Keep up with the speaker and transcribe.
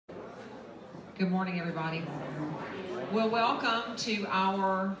Good morning, everybody. Well, welcome to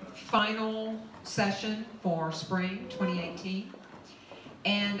our final session for spring 2018.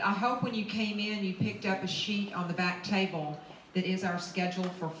 And I hope when you came in, you picked up a sheet on the back table that is our schedule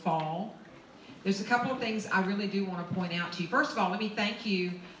for fall. There's a couple of things I really do want to point out to you. First of all, let me thank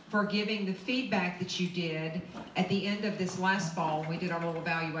you for giving the feedback that you did at the end of this last fall. We did our little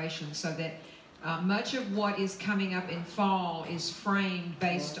evaluation so that much of what is coming up in fall is framed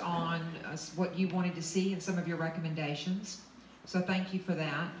based on what you wanted to see and some of your recommendations. So thank you for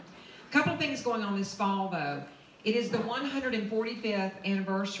that. A couple of things going on this fall, though. It is the 145th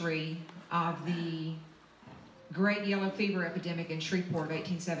anniversary of the Great Yellow Fever epidemic in Shreveport of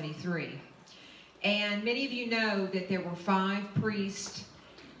 1873. And many of you know that there were 5 priests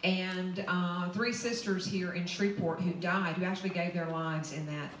and 3 sisters here in Shreveport who died, who actually gave their lives in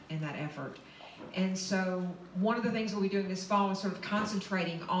that effort. And so one of the things we'll be doing this fall is sort of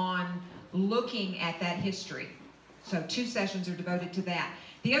concentrating on looking at that history. So 2 sessions are devoted to that.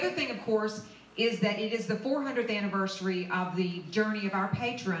 The other thing, of course, is that it is the 400th anniversary of the journey of our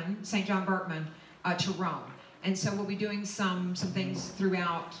patron, St. John Berchmans, to Rome. And so we'll be doing some things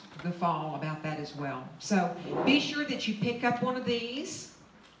throughout the fall about that as well. So be sure that you pick up one of these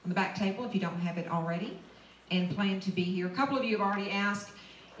on the back table if you don't have it already and plan to be here. A couple of you have already asked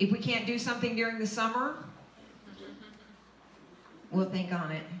if we can't do something during the summer. We'll think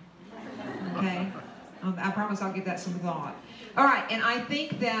on it. Okay? I promise I'll give that some thought. All right, and I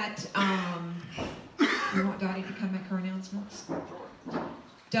think that you want Dottie to come make her announcements?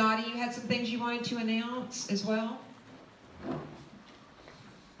 Dottie, you had some things you wanted to announce as well?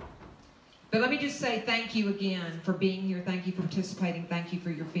 But let me just say thank you again for being here. Thank you for participating. Thank you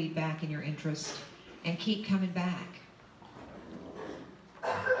for your feedback and your interest. And keep coming back.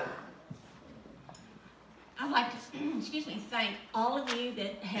 I'd like to, thank all of you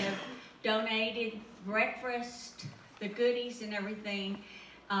that have donated breakfast, the goodies and everything.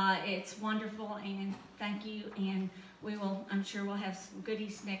 It's wonderful, and thank you, and I'm sure we'll have some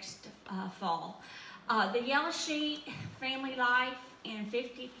goodies next fall. The Yellow Sheet, Family Life, and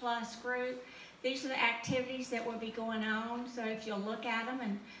 50 Plus group, these are the activities that will be going on, so if you'll look at them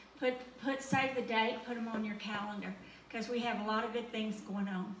and save the date, put them on your calendar, because we have a lot of good things going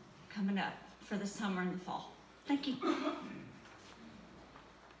on coming up for the summer and the fall. Thank you.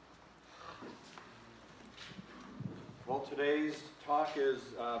 Well, today's talk is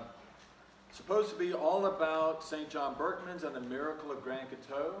supposed to be all about St. John Berchmans and the miracle of Grand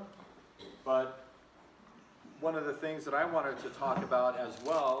Coteau, but one of the things that I wanted to talk about as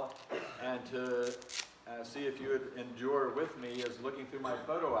well, and to see if you would endure with me, is looking through my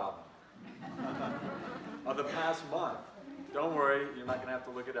photo album of the past month. Don't worry, you're not going to have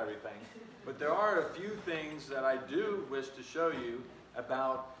to look at everything. But there are a few things that I do wish to show you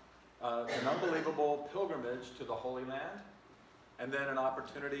about an unbelievable pilgrimage to the Holy Land, and then an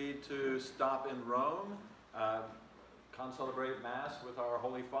opportunity to stop in Rome, concelebrate Mass with our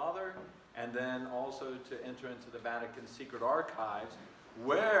Holy Father, and then also to enter into the Vatican Secret Archives,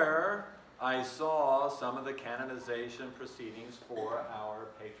 where I saw some of the canonization proceedings for our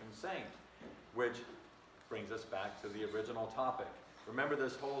patron saint, which brings us back to the original topic. Remember,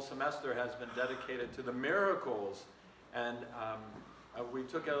 this whole semester has been dedicated to the miracles, and we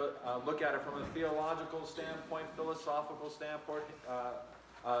took a look at it from a theological standpoint, philosophical standpoint,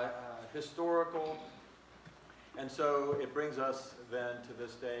 historical, and so it brings us then to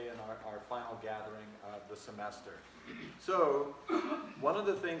this day in our final gathering of the semester. So one of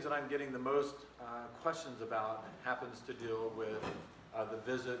the things that I'm getting the most questions about happens to deal with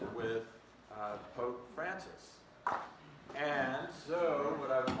the visit with Pope Francis. And so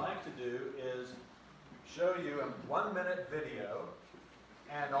what I would like to do is show you a 1-minute video,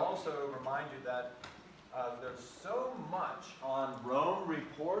 and also remind you that there's so much on Rome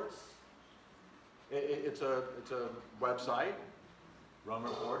Reports. It's a website,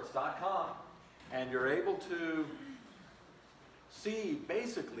 romereports.com, and you're able to see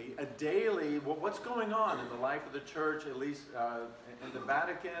basically a daily, what's going on in the life of the church, at least in the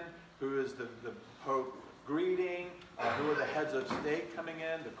Vatican, who is the Pope greeting, who are the heads of state coming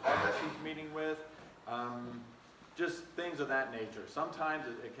in, the cardinals he's meeting with, just things of that nature. Sometimes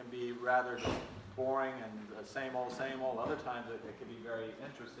it can be rather boring and same old, same old. Other times it can be very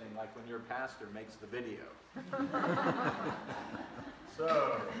interesting, like when your pastor makes the video.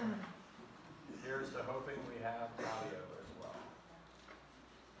 So, here's to hoping we have audio as well.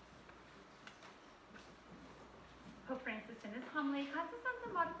 Pope Francis in his homily, Casa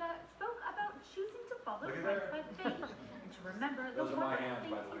Santa Marta, spoke about choosing to follow Christ by faith and to remember the wonderful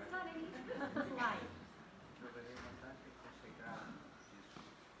things he's done in each person's life.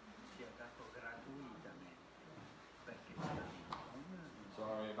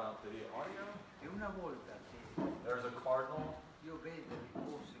 about the audio. E una volta che There's a cardinal. io vedo le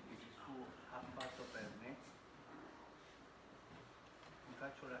cose che Gesù ha fatto per me, mi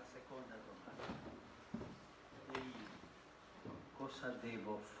faccio la seconda domanda. E io cosa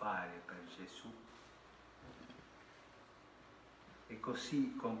devo fare per Gesù? E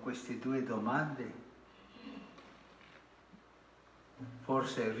così con queste due domande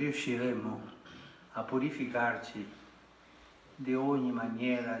forse riusciremo a purificarci di ogni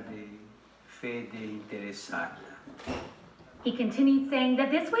maniera di fede interessata. He continued saying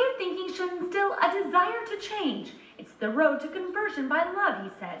that this way of thinking should instill a desire to change. It's the road to conversion by love, he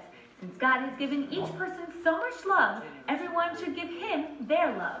says. Since God has given each person so much love, everyone should give him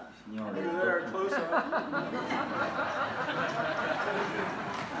their love. Look at there, close up.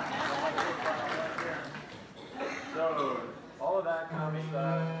 So, all of that comes,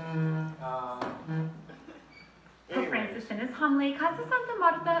 Pope Francis in his homily, Casa Santa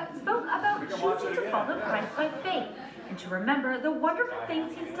Marta, spoke about choosing to follow Christ by faith and to remember the wonderful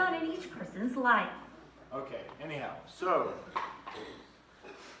things he's done in each person's life. Okay, anyhow, so.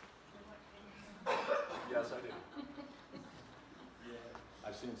 Yes, I do.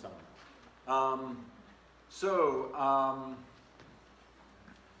 I've seen some.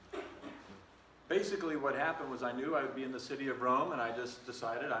 Basically what happened was I knew I would be in the city of Rome, and I just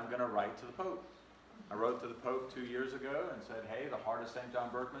decided I'm going to write to the Pope. I wrote to the Pope 2 years ago and said, hey, the heart of St. John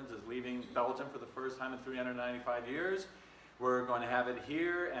Berchmans is leaving Belgium for the first time in 395 years. We're going to have it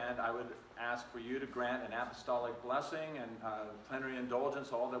here, and I would ask for you to grant an apostolic blessing and plenary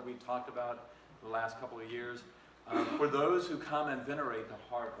indulgence, all that we talked about the last couple of years, for those who come and venerate the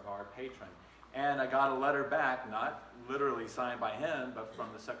heart of our patron. And I got a letter back, not literally signed by him, but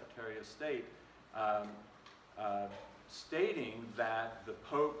from the Secretary of State, stating that the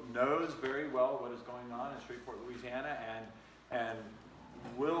Pope knows very well what is going on in Shreveport, Louisiana, and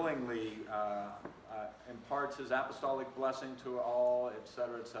willingly imparts his apostolic blessing to all,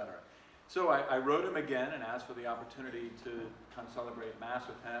 etc., etc. So I wrote him again and asked for the opportunity to come celebrate Mass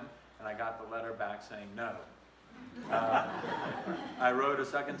with him, and I got the letter back saying no. I wrote a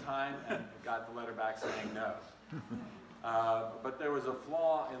second time and got the letter back saying no. But there was a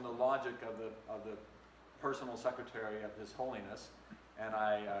flaw in the logic of the personal secretary of His Holiness, and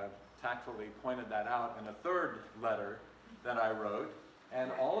I tactfully pointed that out in a third letter that I wrote,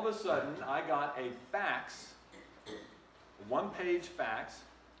 and all of a sudden I got a fax, a one-page fax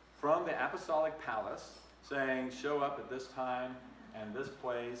from the Apostolic Palace saying show up at this time and this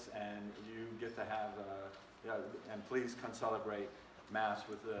place, and you get to have and please come celebrate Mass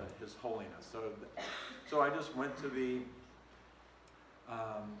with His Holiness. So I just went to the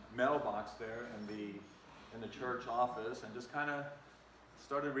mailbox there in the church office and just kind of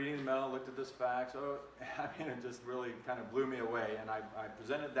started reading the mail, looked at this fax. Oh, I mean, it just really kind of blew me away. And I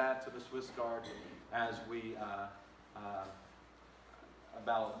presented that to the Swiss Guard as we,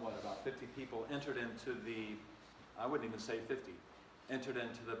 about 50 people entered into the, I wouldn't even say 50, entered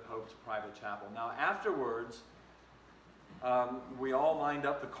into the Pope's private chapel. Now afterwards, we all lined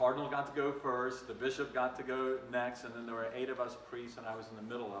up. The cardinal got to go first, the bishop got to go next, and then there were 8 of us priests, and I was in the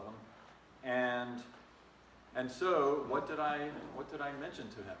middle of them. And so, what did I mention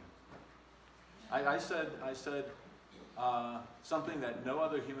to him? I said something that no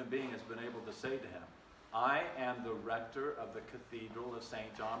other human being has been able to say to him. I am the rector of the Cathedral of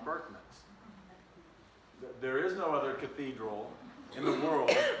St. John Berchmans. There is no other cathedral in the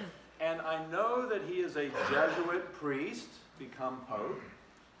world, and I know that he is a Jesuit priest, become Pope,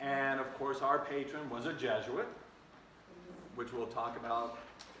 and of course our patron was a Jesuit, which we'll talk about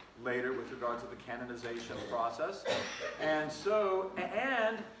later with regards to the canonization process. And so,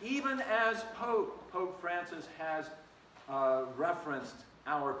 and even as Pope Francis has referenced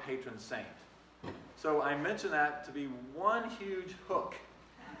our patron saint. So I mention that to be one huge hook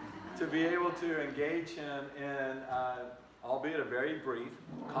to be able to engage him in, albeit a very brief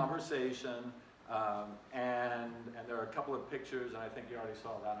conversation, and there are a couple of pictures, and I think you already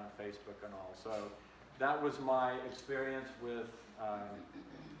saw that on Facebook and all. So that was my experience with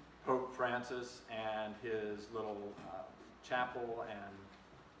Pope Francis and his little chapel. And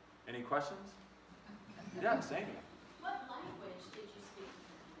any questions? Yes, Amy. What language did you speak?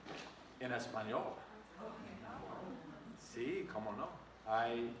 En español. Sí, cómo no.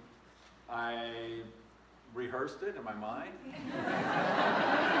 I rehearsed it in my mind.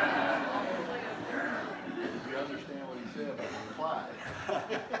 You understand what he said when he replied.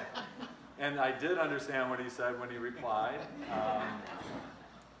 And I did understand what he said when he replied.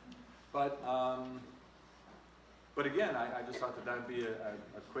 But again, I just thought that would be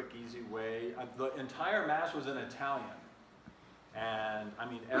a quick, easy way. The entire Mass was in Italian. And I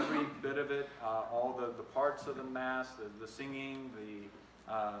mean, every bit of it, all the parts of the Mass, the singing,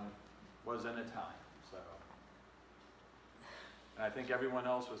 was in Italian. So, and I think everyone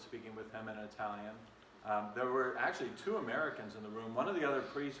else was speaking with him in Italian. There were actually 2 Americans in the room. One of the other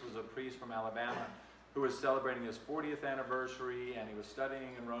priests was a priest from Alabama who was celebrating his 40th anniversary, and he was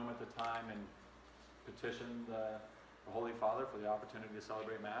studying in Rome at the time and petitioned the Holy Father for the opportunity to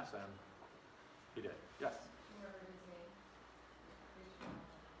celebrate Mass, and he did. Yes?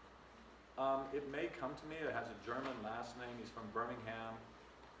 It may come to me. It has a German last name. He's from Birmingham,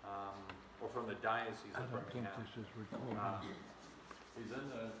 or from the Diocese of Birmingham. I don't think this is recorded. He's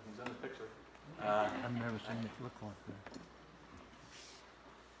in the picture. I've never seen it look like that.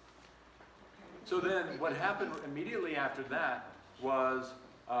 So then what happened immediately after that was,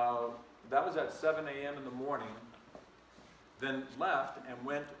 that was at 7 a.m. in the morning, then left and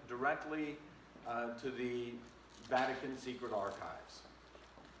went directly to the Vatican Secret Archives.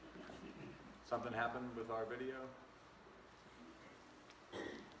 Something happened with our video?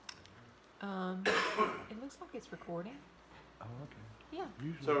 It looks like it's recording. Oh, okay. Yeah.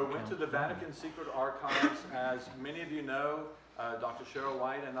 Usually So it went to counts the down. Vatican Secret Archives. As many of you know, Dr. Cheryl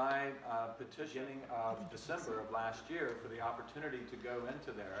White and I petitioning December of last year for the opportunity to go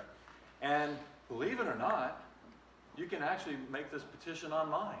into there. And believe it or not, you can actually make this petition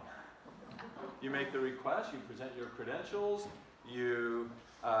online. You make the request, you present your credentials, you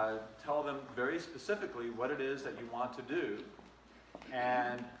tell them very specifically what it is that you want to do.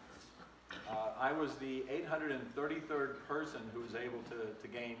 And I was the 833rd person who was able to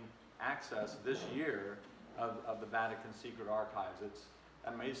gain access this year of the Vatican Secret Archives.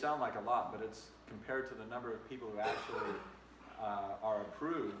 That may sound like a lot, but it's compared to the number of people who actually are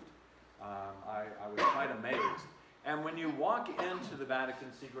approved. I was quite amazed. And when you walk into the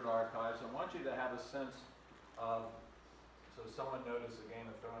Vatican Secret Archives, I want you to have a sense of, so someone noticed the Game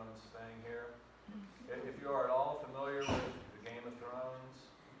of Thrones thing here. If you are at all familiar with the Game of Thrones,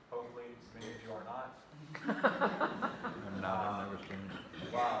 hopefully many of you are not. I'm not, I've never seen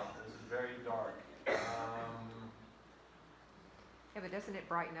it. Wow, this is very dark. Yeah, but doesn't it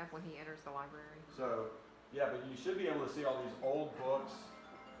brighten up when he enters the library? So, yeah, but you should be able to see all these old books.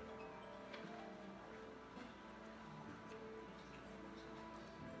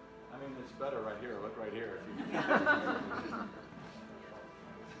 I mean, it's better right here. Look right here. If you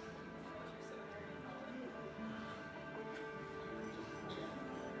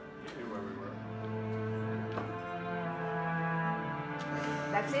You knew where we were.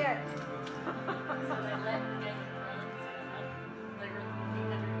 That's it. So they let the Game of Thrones later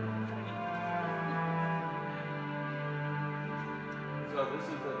So this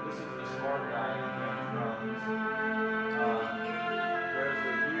is the smart guy in Game of Thrones. There's a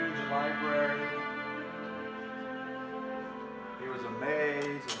huge library. He was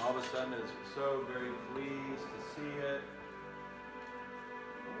amazed, and all of a sudden is so very pleased to see it.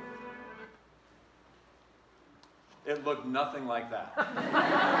 It looked nothing like that.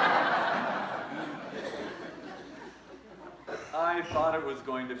 I thought it was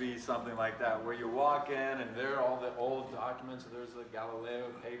going to be something like that, where you walk in and there are all the old documents. There's the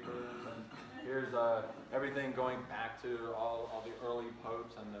Galileo papers, and here's everything going back to all the early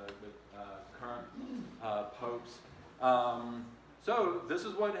popes and the current popes. So this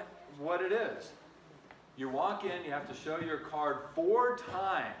is what it is. You walk in, you have to show your card 4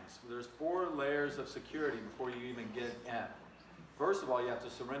 times. There's 4 layers of security before you even get in. First of all, you have to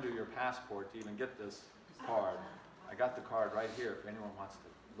surrender your passport to even get this card. I got the card right here if anyone wants to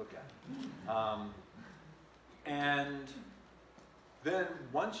look at it. And then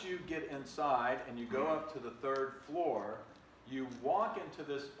once you get inside and you go up to the 3rd floor, you walk into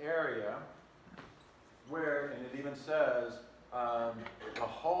this area where, and it even says, the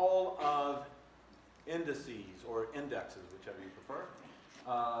Hall of Indices or Indexes, whichever you prefer.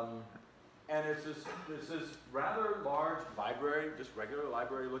 And it's this rather large library, just regular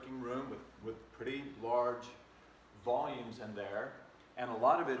library looking room with pretty large volumes in there. And a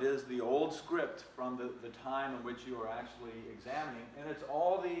lot of it is the old script from the time in which you are actually examining. And it's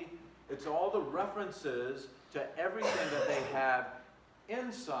all the references to everything that they have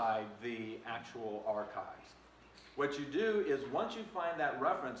inside the actual archives. What you do is once you find that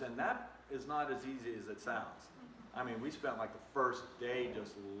reference, and that is not as easy as it sounds. I mean, we spent like the first day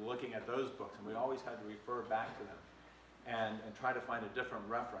just looking at those books, and we always had to refer back to them and try to find a different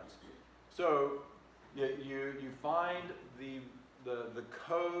reference. So you find the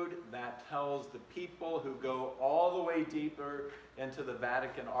code that tells the people who go all the way deeper into the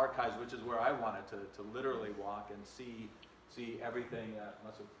Vatican archives, which is where I wanted to literally walk and see everything that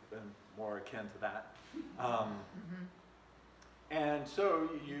must have been more akin to that. And so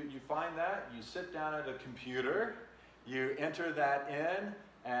you find that, you sit down at a computer, you enter that in,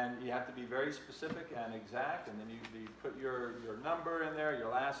 and you have to be very specific and exact, and then you put your number in there, your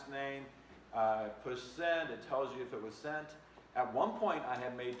last name, push send, it tells you if it was sent. At one point, I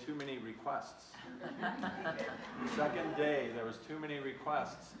had made too many requests. The second day, there was too many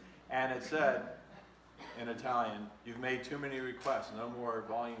requests, and it said, in Italian, "You've made too many requests, no more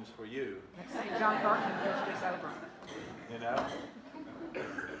volumes for you." St. John Berchmans pushed us over. You know?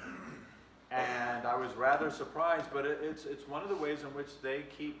 And I was rather surprised, but it's one of the ways in which they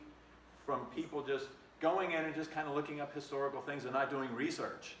keep from people just going in and just kind of looking up historical things and not doing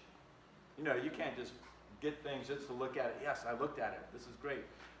research. You know, you can't just get things just to look at it. Yes, I looked at it. This is great.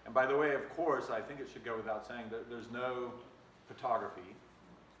 And by the way, of course, I think it should go without saying that there's no photography.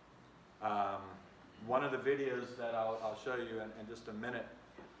 One of the videos that I'll show you in just a minute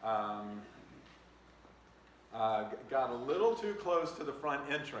got a little too close to the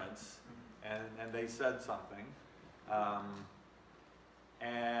front entrance, and they said something.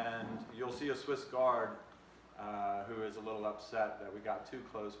 And you'll see a Swiss guard who is a little upset that we got too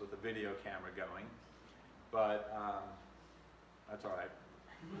close with the video camera going. But that's all right.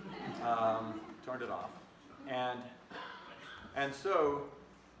 Turned it off. And so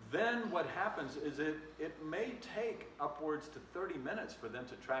then what happens is it may take upwards to 30 minutes for them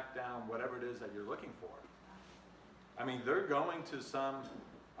to track down whatever it is that you're looking for. I mean, they're going to some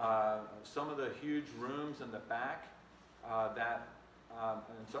of the huge rooms in the back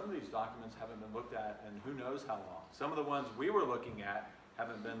and some of these documents haven't been looked at in who knows how long. Some of the ones we were looking at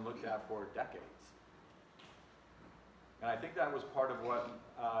haven't been looked at for decades. And I think that was part of what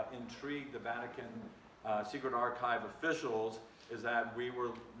intrigued the Vatican Secret Archive officials, is that we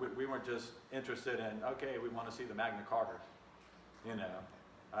weren't just interested in, okay, we want to see the Magna Carta, you know.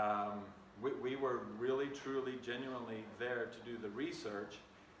 We were really, truly, genuinely there to do the research.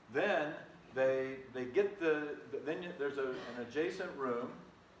 Then they get then there's an adjacent room,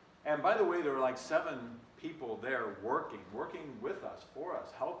 and by the way, there were like 7 people there working with us, for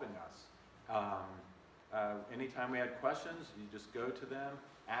us, helping us. Anytime we had questions, you just go to them,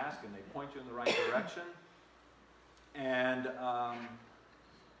 ask, and they point you in the right direction. And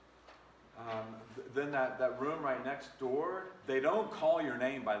then that room right next door, they don't call your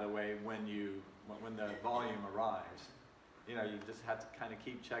name, by the way, when the volume arrives. You know, you just have to kind of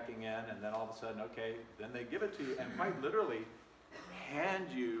keep checking in, and then all of a sudden, okay, then they give it to you, and quite literally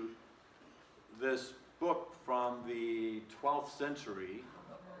hand you this book from the 12th century,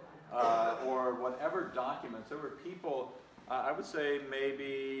 or whatever documents. There were people, I would say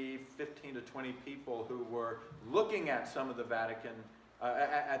maybe 15 to 20 people who were looking at some of the Vatican,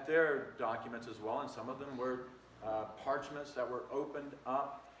 at their documents as well, and some of them were parchments that were opened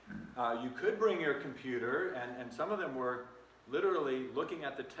up. You could bring your computer, and some of them were literally looking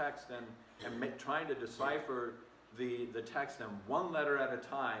at the text and trying to decipher the text, and one letter at a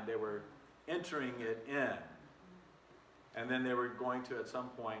time they were entering it in. And then they were going to, at some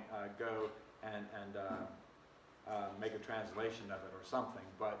point, go and make a translation of it or something.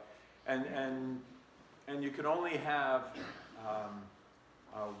 But and you could only have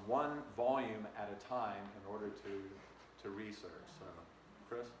one volume at a time in order to research. So,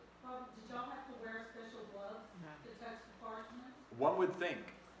 Chris? Well, did y'all have to wear special gloves to touch the parchment? One would think,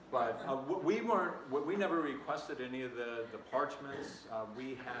 but we never requested any of the parchments.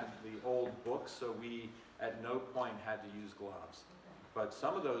 We had the old books, so we at no point had to use gloves. But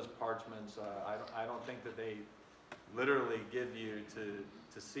some of those parchments, I don't think that they literally give you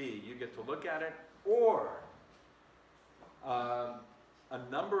to see. You get to look at it, or a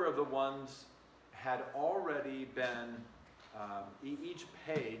number of the ones had already been, each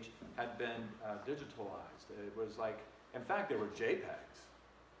page had been digitalized. It was like, in fact, they were JPEGs.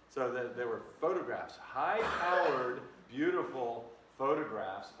 So that there were photographs, high-powered, beautiful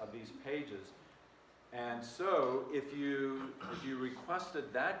photographs of these pages. And so if you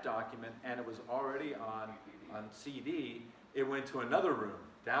requested that document and it was already on CD, it went to another room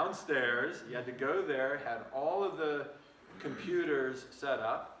downstairs. You had to go there, had all of the computers set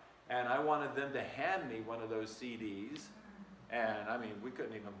up, and I wanted them to hand me one of those CDs, and I mean, we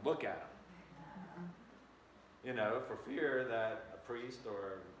couldn't even look at them, you know, for fear that a priest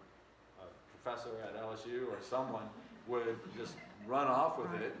or a professor at LSU or someone would just run off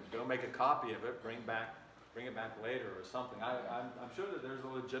with it, go make a copy of it, bring it back later or something. I'm sure that there's a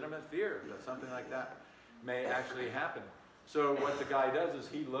legitimate fear that something like that may actually happen. So what the guy does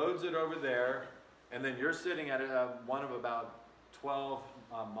is he loads it over there, and then you're sitting at one of about 12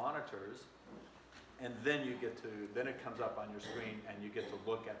 monitors, and then then it comes up on your screen, and you get to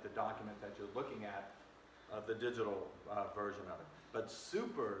look at the document that you're looking at the digital version of it. But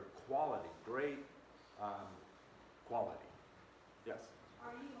super quality, great quality. Yes?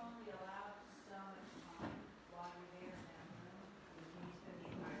 Are you only allowed so much time while you're there now? Can you spend the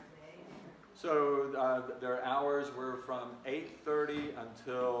entire day there? So their hours were from 8:30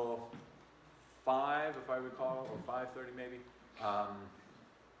 until 5, if I recall, or 5:30 maybe.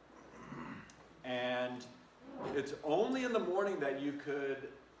 And it's only in the morning that you could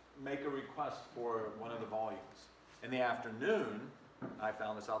make a request for one of the volumes. In the afternoon, I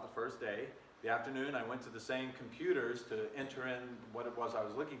found this out the first day. The afternoon, I went to the same computers to enter in what it was I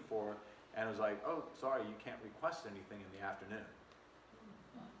was looking for, and it was like, oh, sorry, you can't request anything in the afternoon.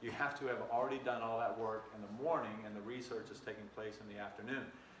 You have to have already done all that work in the morning, and the research is taking place in the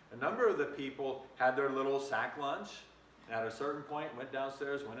afternoon. A number of the people had their little sack lunch, and at a certain point went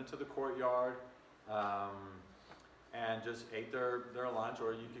downstairs, went into the courtyard, and just ate their lunch,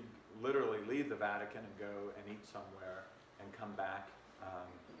 or you could literally leave the Vatican and go and eat somewhere and come back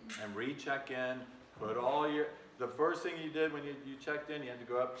and recheck in, put all your, the first thing you did when you checked in, you had to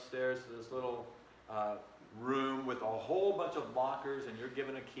go upstairs to this little room with a whole bunch of lockers, and you're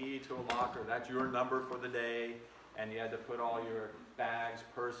given a key to a locker. That's your number for the day, and you had to put all your bags,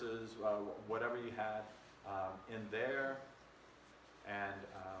 purses, whatever you had in there. And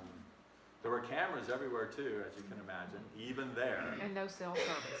there were cameras everywhere too, as you can imagine, even there. And no cell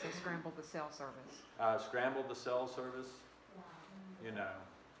service. They scrambled the cell service. Scrambled the cell service, you know.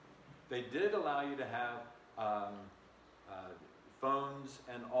 They did allow you to have phones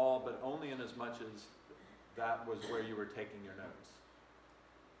and all, but only in as much as that was where you were taking your notes.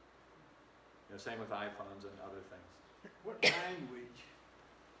 You know, same with iPhones and other things. What language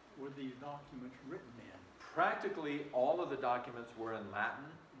were these documents written in? Practically all of the documents were in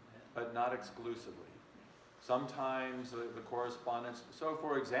Latin, but not exclusively. Sometimes the correspondence, so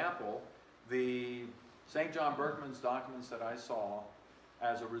for example, the St. John Berchmans documents that I saw,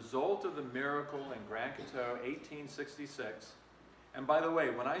 as a result of the miracle in Grand Cateau 1866, and by the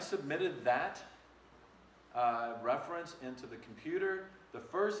way, when I submitted that reference into the computer, the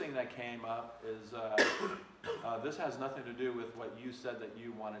first thing that came up is, this has nothing to do with what you said that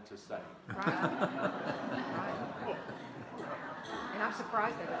you wanted to study. Right. Right. And I'm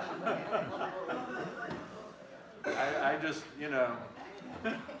surprised they let you look at it. I just, you know.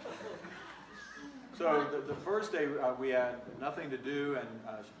 So the first day we had nothing to do, and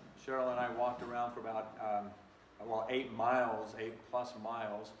Cheryl and I walked around for about, 8 miles, 8+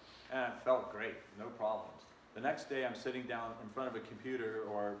 miles, and it felt great, no problems. The next day I'm sitting down in front of a computer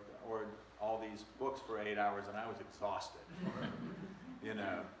or all these books for 8 hours, and I was exhausted, you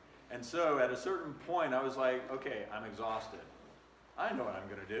know. And so at a certain point I was like, okay, I'm exhausted. I know what I'm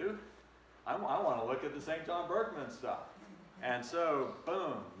going to do. I want to look at the St. John Berchmans stuff. And so,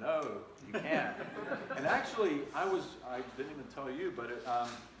 boom, no, you can't. And actually, I didn't even tell you, but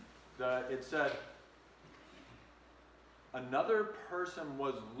it said another person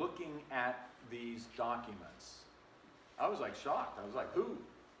was looking at these documents. I was like shocked. I was like, who?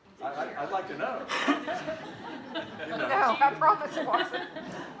 I'd like to know. You know. No, I promise it wasn't.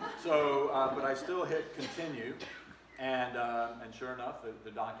 So, but I still hit continue, and sure enough,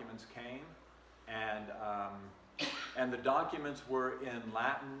 the documents came, and the documents were in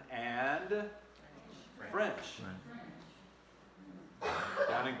Latin and French.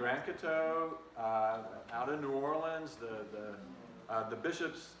 Down in Grand Cateau, out in New Orleans, the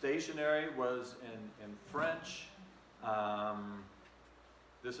bishop's stationery was in French.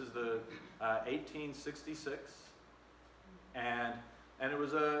 This is the 1866, and it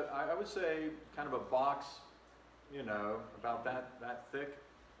was I would say kind of a box, you know, about that thick,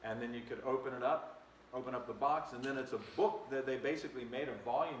 and then you could open up the box, and then it's a book that they basically made a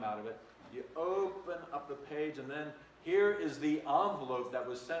volume out of it. You open up the page, and then here is the envelope that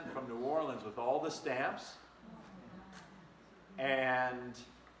was sent from New Orleans with all the stamps and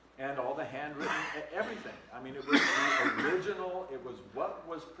all the handwritten, everything. I mean, it was the original. It was what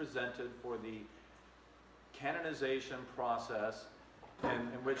was presented for the canonization process,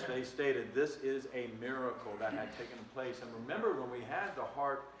 in which they stated this is a miracle that had taken place. And remember, when we had the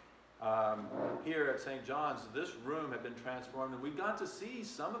heart here at St. John's, this room had been transformed, and we got to see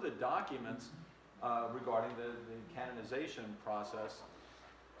some of the documents regarding the canonization process.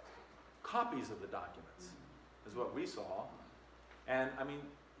 Copies of the documents is what we saw. And I mean,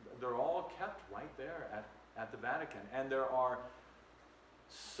 they're all kept right there at the Vatican. And there are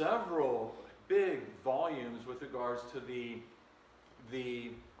several big volumes with regards to the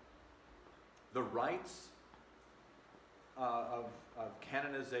rites of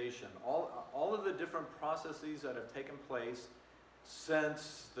canonization, all of the different processes that have taken place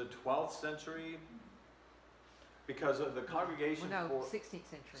since the 12th century because of the congregation Well, no, for 16th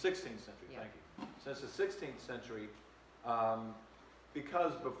century. 16th century, Yeah. thank you. Since the 16th century,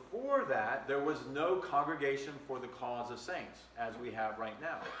 because before that, there was no congregation for the cause of saints, as we have right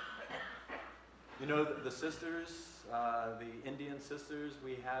now. You know, the sisters, the Indian sisters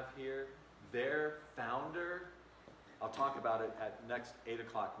we have here, their founder, I'll talk about it at next 8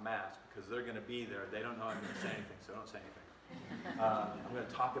 o'clock Mass, because they're going to be there. They don't know I'm going to say anything, so don't say anything. I'm going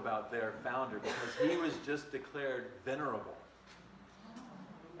to talk about their founder, because he was just declared venerable.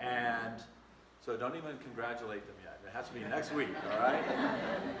 And so don't even congratulate them yet. It has to be next week, all right?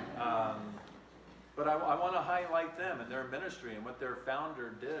 But I want to highlight them and their ministry and what their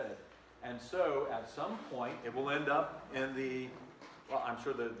founder did. And so at some point, it will end up in the, well, I'm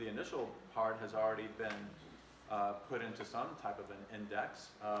sure the initial part has already been put into some type of an index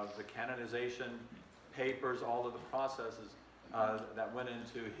of the canonization papers, all of the processes that went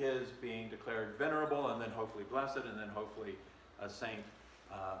into his being declared venerable, and then hopefully blessed, and then hopefully a saint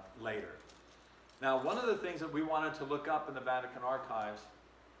later. Now, one of the things that we wanted to look up in the Vatican Archives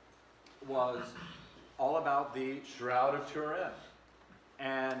was all about the Shroud of Turin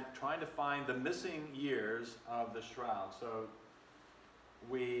and trying to find the missing years of the shroud. So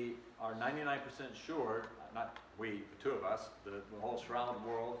we are 99% sure, not we, the two of us, the whole shroud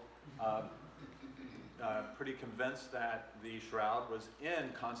world, pretty convinced that the shroud was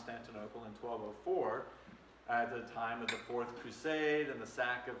in Constantinople in 1204 at the time of the Fourth Crusade and the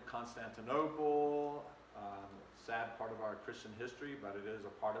sack of Constantinople. Sad part of our Christian history, but it is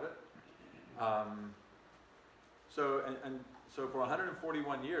a part of it. So for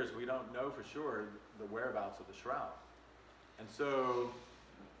 141 years, we don't know for sure the whereabouts of the shroud. And so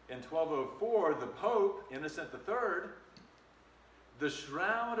in 1204, the Pope, Innocent III, the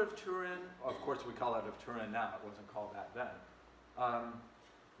Shroud of Turin, of course we call it of Turin now, it wasn't called that then.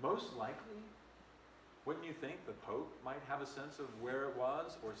 Most likely, wouldn't you think the Pope might have a sense of where it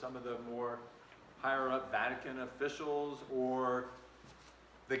was, or some of the more higher up Vatican officials, or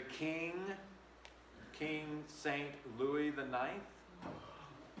the King St. Louis IX?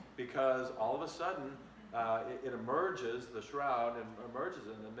 Because all of a sudden, it emerges, the shroud emerges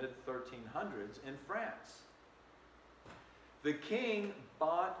in the mid-1300s in France. The king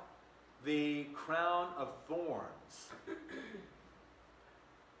bought the crown of thorns.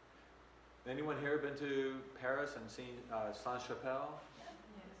 Anyone here been to Paris and seen Saint-Chapelle? Yes.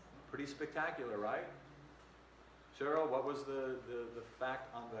 Pretty spectacular, right? Cheryl, what was the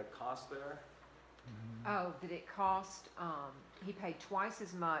fact on the cost there? Oh, did it cost, he paid twice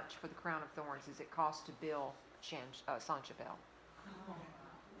as much for the crown of thorns as it cost to build Saint-Chapelle.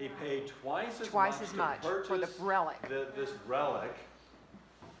 He paid twice as much for the relic. This relic,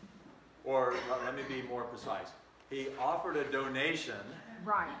 or let me be more precise. He offered a donation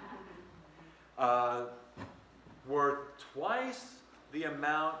Right. Worth twice the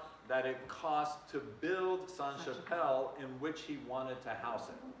amount that it cost to build Saint-Chapelle in which he wanted to house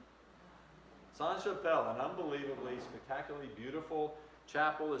it. Saint-Chapelle, an unbelievably, spectacularly beautiful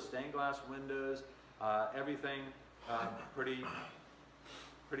chapel with stained glass windows, everything pretty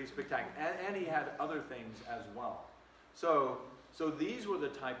spectacular. And he had other things as well. So these were the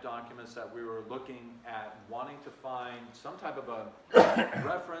type documents that we were looking at, wanting to find some type of a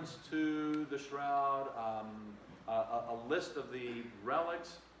reference to the shroud, a list of the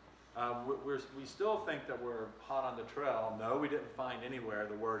relics. We still think that we're hot on the trail. No, we didn't find anywhere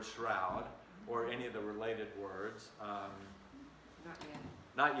the word shroud or any of the related words. Not yet.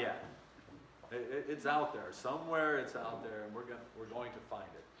 Not yet. It's out there. Somewhere it's out there, and we're going to find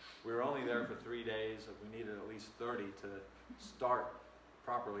it. We were only there for 3 days, and we needed at least 30 to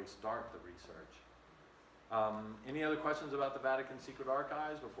properly start the research. Any other questions about the Vatican Secret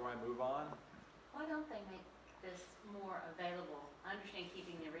Archives before I move on? Why don't they make this more available? I understand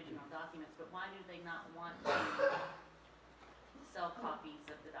keeping the original documents, but why do they not want to sell copies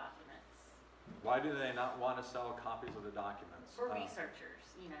of the documents? Why do they not want to sell copies of the documents? For researchers,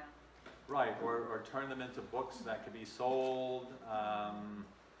 you know. Right, or turn them into books that could be sold.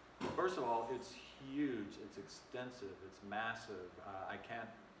 First of all, it's huge, it's extensive, it's massive. I can't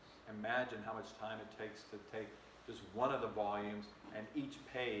imagine how much time it takes to take just one of the volumes and each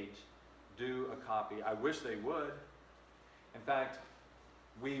page do a copy. I wish they would. In fact,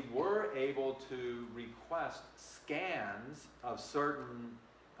 we were able to request scans of certain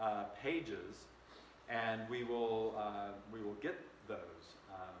pages, and we will get those.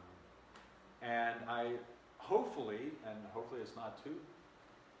 And hopefully it's not too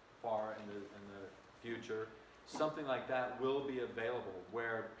far in the future, something like that will be available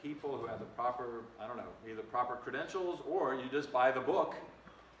where people who have the proper, I don't know, either proper credentials or you just buy the book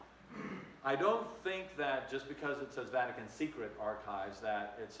I don't think that just because it says Vatican Secret Archives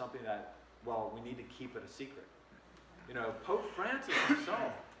that it's something that, well, we need to keep it a secret. You know, Pope Francis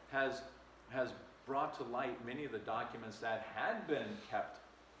himself has brought to light many of the documents that had been kept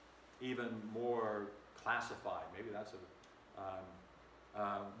even more classified. Maybe that's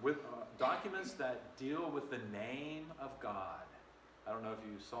documents that deal with the name of God. I don't know if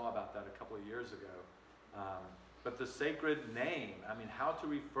you saw about that a couple of years ago. But the sacred name, I mean, how to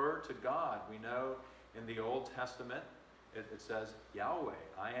refer to God. We know in the Old Testament, it says Yahweh,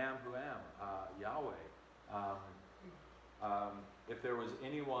 I am who am, Yahweh. If there was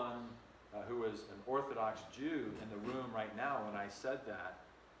anyone who was an Orthodox Jew in the room right now when I said that,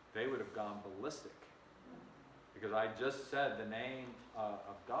 they would have gone ballistic. Because I just said the name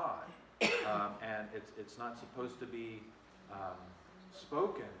of God, and it's not supposed to be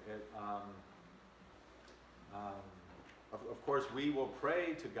spoken. Of course, we will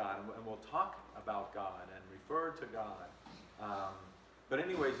pray to God, and we'll talk about God and refer to God. But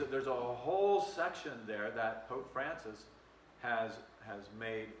anyways, there's a whole section there that Pope Francis has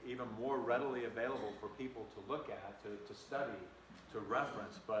made even more readily available for people to look at, to study, to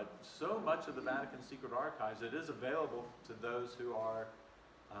reference. But so much of the Vatican Secret Archives, it is available to those who are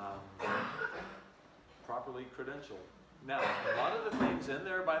properly credentialed. Now, a lot of the things in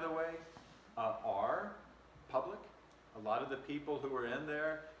there, by the way, are public. A lot of the people who are in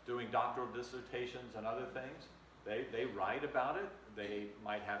there doing doctoral dissertations and other things, they write about it. They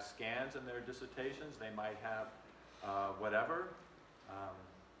might have scans in their dissertations. They might have whatever.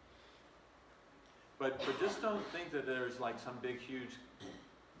 But just don't think that there's like some big, huge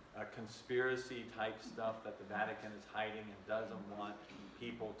conspiracy type stuff that the Vatican is hiding and doesn't want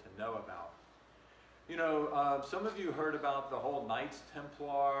people to know about. You know, some of you heard about the whole Knights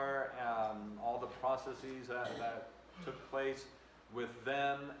Templar, all the processes that took place with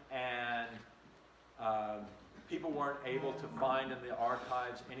them, and people weren't able to find in the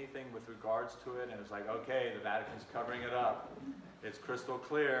archives anything with regards to it, and it's like, okay, the Vatican's covering it up. It's crystal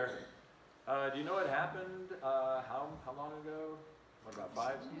clear. Do you know what happened? How long ago? What, about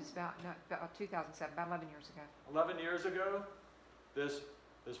 5? It was about 2007, about 11 years ago. 11 years ago, this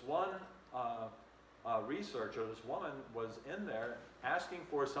one researcher, this woman, was in there asking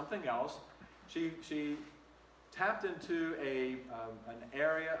for something else. She tapped into an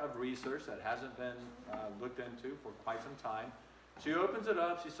area of research that hasn't been looked into for quite some time. She opens it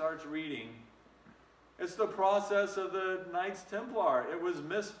up, she starts reading. It's the process of the Knights Templar. It was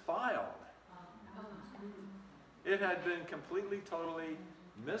misfiled. It had been completely, totally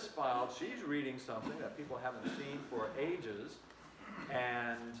misfiled. She's reading something that people haven't seen for ages,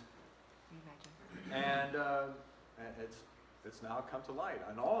 and it's now come to light.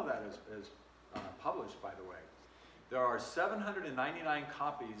 And all of that is published, by the way. There are 799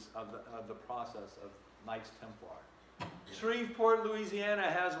 copies of the process of Knights Templar. Shreveport, Louisiana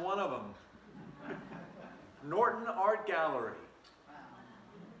has one of them. Norton Art Gallery.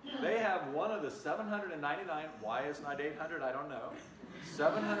 They have one of the 799, why it's not 800, I don't know.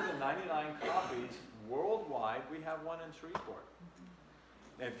 799 copies worldwide. We have one in Shreveport.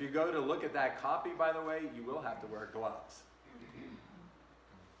 If you go to look at that copy, by the way, you will have to wear gloves.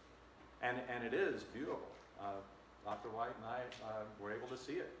 And it is viewable. Dr. White and I were able to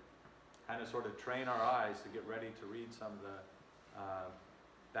see it. Kind of sort of train our eyes to get ready to read some of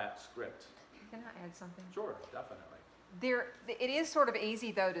that script. Can I add something? Sure, definitely. It is sort of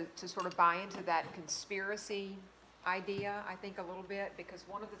easy, though, to sort of buy into that conspiracy idea, I think, a little bit, because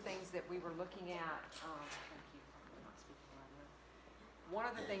one of the things that we were looking at, one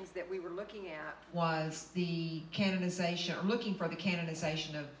of the things that we were looking at was the canonization, or looking for the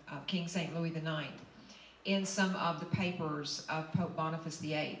canonization of King St. Louis IX in some of the papers of Pope Boniface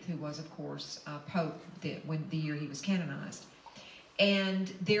VIII, who was, of course, Pope when the year he was canonized.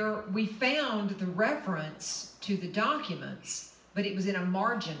 And there, we found the reference to the documents, but it was in a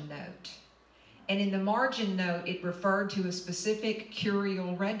margin note. And in the margin note, it referred to a specific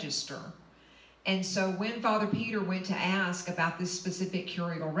curial register. And so when Father Peter went to ask about this specific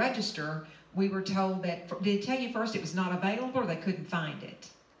curial register, we were told that, did it tell you first it was not available or they couldn't find it?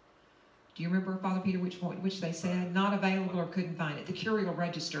 Do you remember, Father Peter, which they said? Not available or couldn't find it. The curial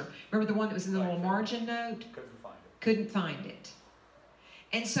register. Remember the one that was in the little margin note? Couldn't find it. Couldn't find it.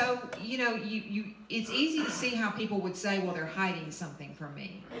 And so, you know, it's easy to see how people would say, well, they're hiding something from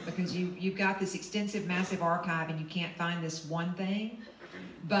me. Because you've got this extensive, massive archive and you can't find this one thing.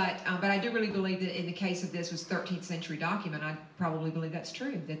 But I do really believe that in the case of this was 13th century document, I probably believe that's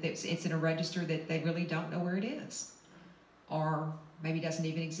true. That it's in a register that they really don't know where it is. Or maybe doesn't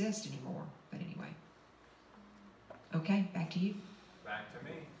even exist anymore. But anyway. Okay, back to you. Back to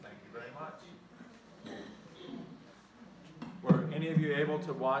me. Thank you very much. you able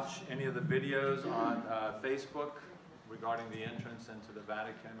to watch any of the videos on Facebook regarding the entrance into the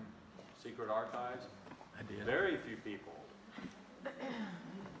Vatican Secret Archives? I did. Very few people.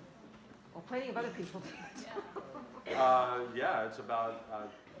 Well, plenty of other people did. Yeah, it's about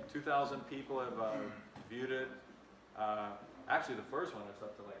 2,000 people have viewed it. Actually, the first one is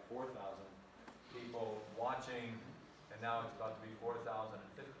up to like 4,000 people watching, and now it's about to be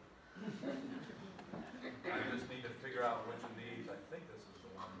 4,050. I just need to figure out which of these. I think this is the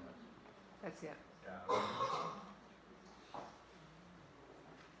one. That's it. Yeah.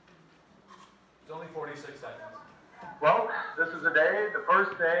 It's only 46 seconds. Well, this is the day, the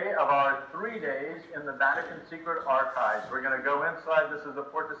first day of our 3 days in the Vatican Secret Archives. We're going to go inside. This is the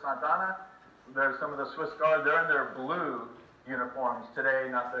Porta Sant'Anna. There's some of the Swiss Guard. They're in their blue uniforms today,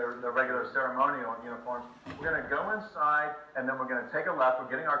 not their regular ceremonial uniforms. We're going to go inside, and then we're going to take a left. We're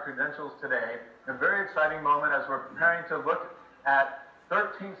getting our credentials today. A very exciting moment as we're preparing to look at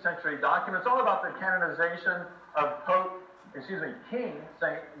 13th century documents, all about the canonization of King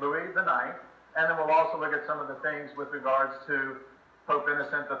St. Louis IX. And then we'll also look at some of the things with regards to Pope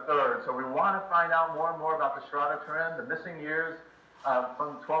Innocent III. So we want to find out more and more about the Shroud of Turin, the missing years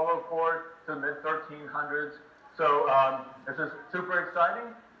from 1204 to the mid-1300s. So this is super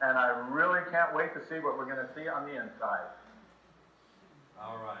exciting, and I really can't wait to see what we're going to see on the inside.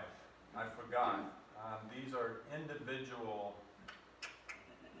 All right. I forgot. These are individual.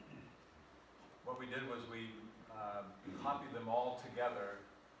 What we did was we copied them all together,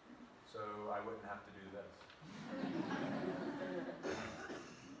 so I wouldn't have to do this.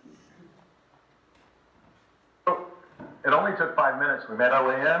 It only took 5 minutes. We made our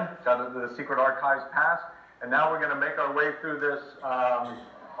way in, got the Secret Archives pass, and now we're going to make our way through this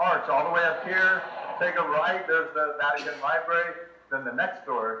arch all the way up here. Take a right, there's the Vatican Library. Then the next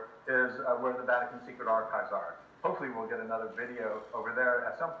door is where the Vatican Secret Archives are. Hopefully we'll get another video over there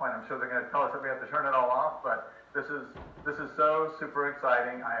at some point. I'm sure they're going to tell us that we have to turn it all off, but this is so super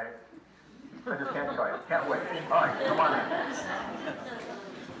exciting. I just can't try it. Can't wait. All right, come on in.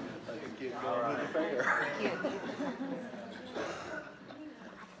 Like a kid going to the fair.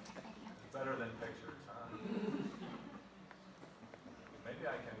 Better than pictures, huh? Maybe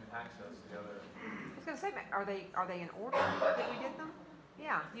I can access the other. I was going to say, are they in order that we did them?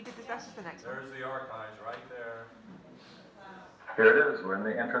 Yeah, you did this. That's just the next one. There's the archives right there. Here it is. We're in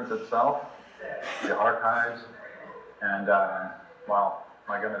the entrance itself, the archives, and well,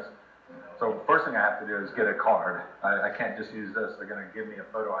 my goodness. So first thing I have to do is get a card. I can't just use this. They're going to give me a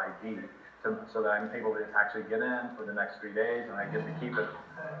photo ID so that I'm able to actually get in for the next 3 days, and I get to keep it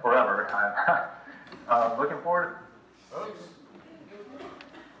forever. I'm looking forward. Oops.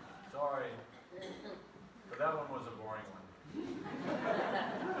 Sorry. But that one was a boring one.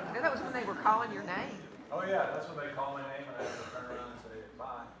 No, that was when they were calling your name. Oh yeah, that's when they call my name and I have to turn around and say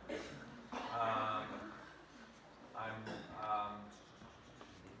bye.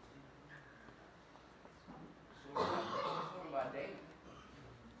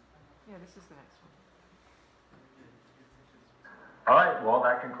 Yeah, this is the next one. All right, well,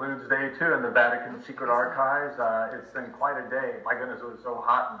 that concludes day 2 in the Vatican Secret Archives. It's been quite a day. My goodness, it was so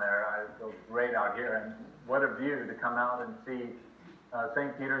hot in there. It feels great out here. And what a view to come out and see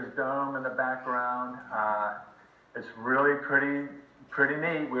St. Peter's Dome in the background. It's really pretty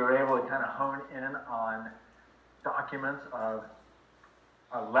neat. We were able to kind of hone in on documents of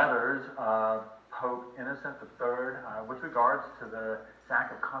letters of Pope Innocent III with regards to the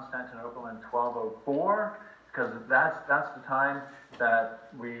sack of Constantinople in 1204, because that's the time that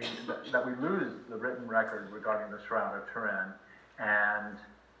we lose the written record regarding the Shroud of Turin, and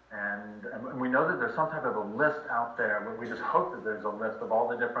we know that there's some type of a list out there. But we just hope that there's a list of all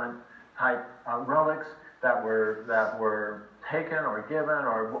the different type relics that were taken or given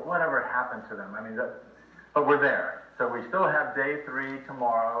or whatever happened to them. I mean, but we're there. So we still have day 3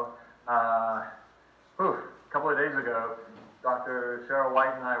 tomorrow. A couple of days ago, Dr. Cheryl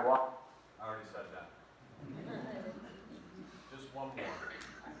White and I walked. I already said that. Just one more.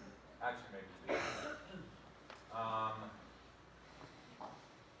 Actually, maybe 2.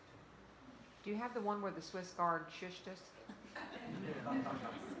 Do you have the one where the Swiss Guard shushed us? It's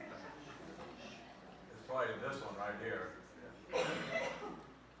probably this one right here.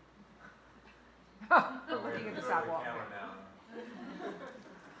 Looking at the sidewalk.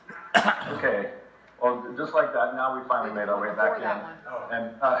 Okay. Well, just like that, now we finally made our way back in.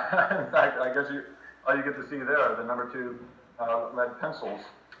 And in fact, I guess all you get to see there are the number 2 lead pencils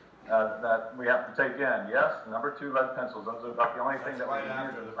that we have to take in. Yes, number 2 lead pencils. Those are about the only thing that we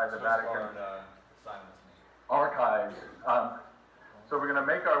can use by the Vatican Archives. So we're going to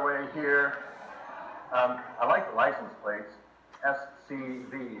make our way here. I like the license plates.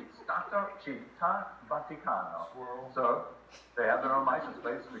 SCV, Stato Città Vaticano. So they have their own license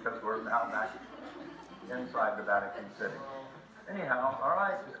plates because we're now back inside the Vatican City. Anyhow, all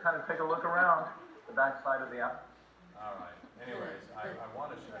right, just kind of take a look around the back side of the app. All right. Anyways, I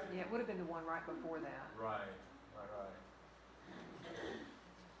want to show you. Yeah, it would have been the one right before that. Right.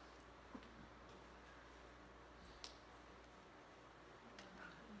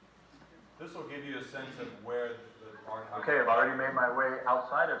 This will give you a sense of where the archive. Okay, I've already made my way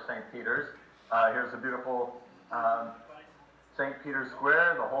outside of St. Peter's. Here's a beautiful St. Peter's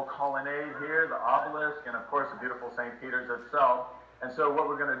Square, the whole colonnade here, the obelisk, and of course the beautiful St. Peter's itself. And so what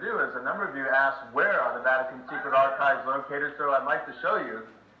we're going to do is, a number of you asked, where are the Vatican Secret Archives located? So I'd like to show you,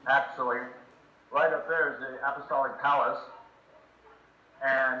 actually, right up there is the Apostolic Palace.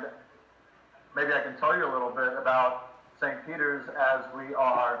 And maybe I can tell you a little bit about St. Peter's as we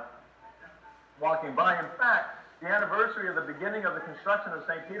are walking by. In fact, the anniversary of the beginning of the construction of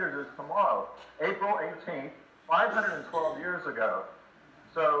St. Peter's is tomorrow, April 18th, 512 years ago.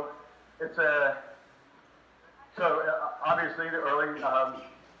 So it's obviously the early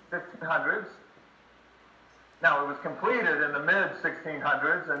 1500s. Now it was completed in the mid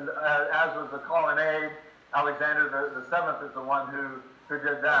 1600s, and as was the colonnade, Alexander the Seventh is the one who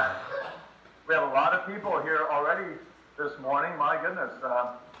did that. We have a lot of people here already this morning. My goodness.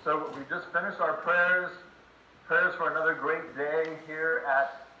 So we just finished our prayers for another great day here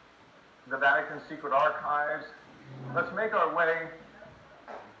at the Vatican Secret Archives. Let's make our way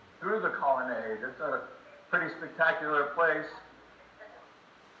through the colonnade. It's a pretty spectacular place.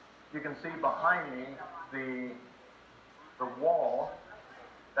 You can see behind me the wall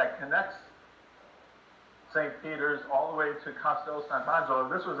that connects St. Peter's all the way to Castel Sant'Angelo.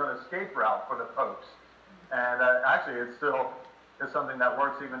 This was an escape route for the popes. And actually, it still is something that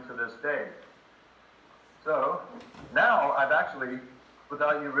works even to this day. So now I've actually,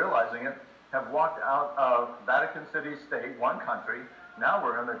 without you realizing it, have walked out of Vatican City State, one country. Now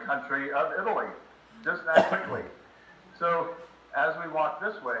we're in the country of Italy, just that quickly. So as we walk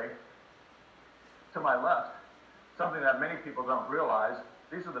this way, to my left, something that many people don't realize,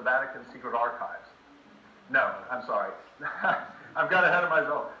 these are the Vatican Secret Archives. No, I'm sorry. I've got ahead of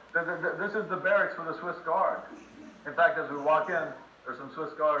myself. This is the barracks for the Swiss Guard. In fact, as we walk in, there's some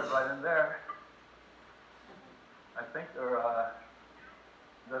Swiss Guards right in there. I think they're,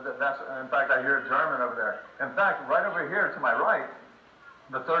 in fact, I hear German over there. In fact, right over here to my right,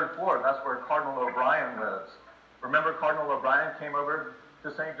 the third floor, that's where Cardinal O'Brien lives. Remember Cardinal O'Brien came over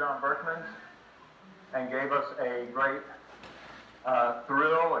to St. John Berchmans and gave us a great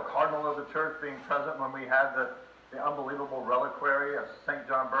thrill, a cardinal of the church being present when we had the unbelievable reliquary of St.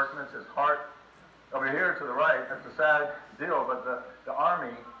 John Berchmans, his heart. Over here to the right, that's a sad deal, but the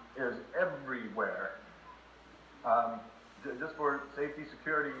army is everywhere. Just for safety,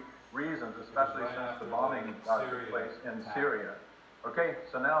 security reasons, especially since the bombing took place in Syria. Okay,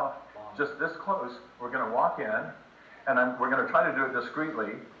 so now, just this close, we're going to walk in, and we're going to try to do it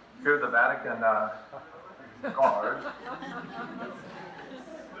discreetly. Here are the Vatican guards.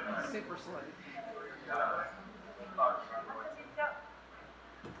 Super sleuth.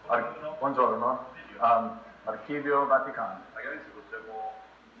 Buongiorno. Archivio Vaticano.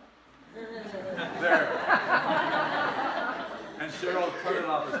 There. And Cheryl cut it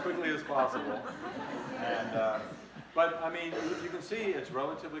off as quickly as possible. And, but, I mean, you can see it's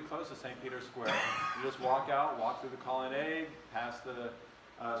relatively close to St. Peter's Square. You just walk out, walk through the colonnade, past the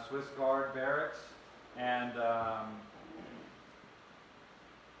Swiss Guard barracks, and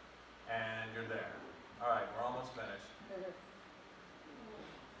you're there. All right, we're almost finished.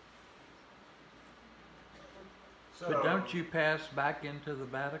 So, But don't you pass back into the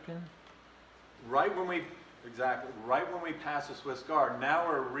Vatican? right when we pass the Swiss Guard, now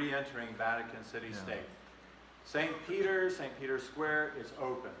we're re-entering Vatican City State. St. Peter's Square is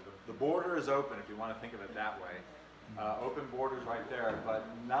open. The border is open, if you want to think of it that way. Open borders right there, but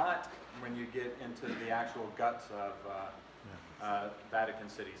not when you get into the actual guts of Vatican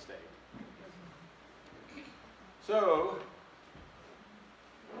City State. So,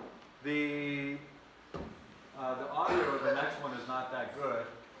 the audio of the next one is not that good,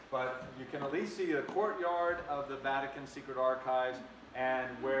 but you can at least see the courtyard of the Vatican Secret Archives and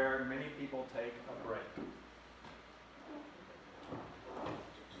where many people take a break.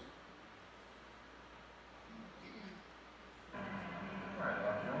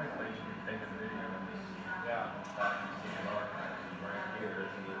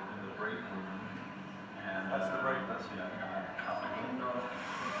 That's the break. That's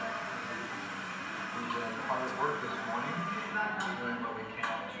We've done hard work this morning, doing what we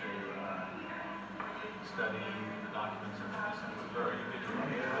can to study the documents are very good.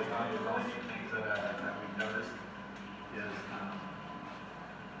 One of the things that we've noticed is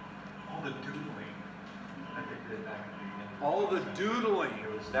all the doodling that they did back in the beginning. All the doodling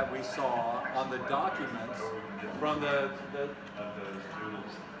that we saw on the documents from the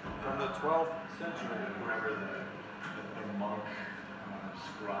 12th century. Whoever the monk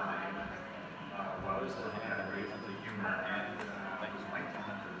scribe was, that had a great sense of humor, and like was quite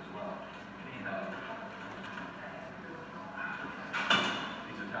talented as well. He had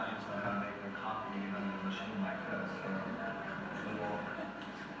these Italians know how to make their coffee in a machine like this. Little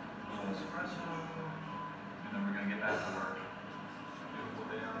espresso, and then we're gonna get back to work. Beautiful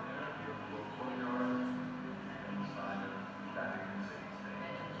day out there, beautiful little courtyard inside of Vatican City.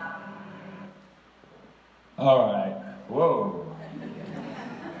 All right. Whoa.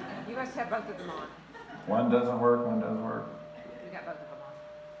 You must have both of them on. One doesn't work, one does work. We got both of them on.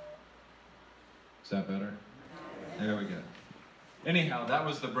 Is that better? There we go. Anyhow, that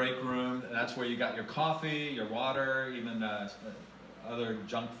was the break room. That's where you got your coffee, your water, even other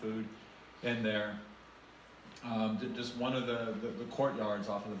junk food in there. Just one of the courtyards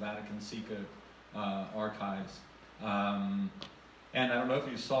off of the Vatican Secret Archives. And I don't know if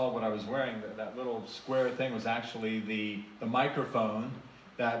you saw what I was wearing. That little square thing was actually the microphone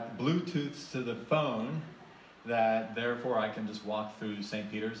that Bluetooths to the phone, that therefore I can just walk through St.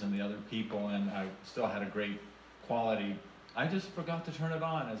 Peter's and the other people, and I still had a great quality. I just forgot to turn it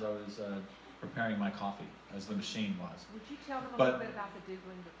on as I was preparing my coffee, as the machine was. Would you tell them a little bit about the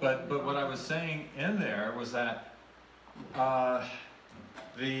doodling? But what I was saying in there was that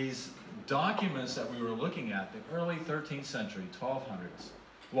these documents that we were looking at, the early 13th century, 1200s,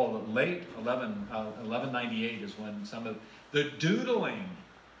 well, the late 1198 is when some of the doodling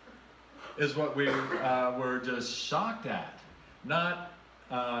is what we were just shocked at. Not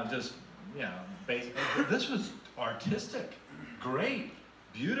just, you know, basic. This was artistic, great,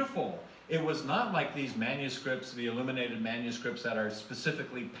 beautiful. It was not like these manuscripts, the illuminated manuscripts that are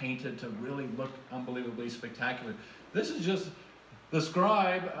specifically painted to really look unbelievably spectacular. This is just the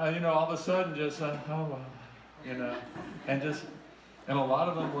scribe, you know, all of a sudden just, oh, well, you know, and a lot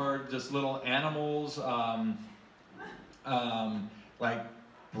of them were just little animals, like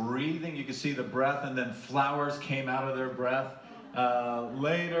breathing. You could see the breath, and then flowers came out of their breath.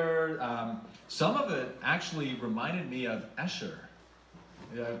 Later, some of it actually reminded me of Escher.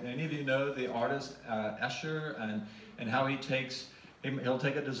 Any of you know the artist Escher, and how he'll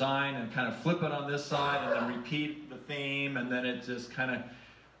take a design and kind of flip it on this side and then repeat the theme, and then it just kind of,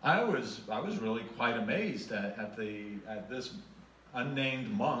 I was really quite amazed at this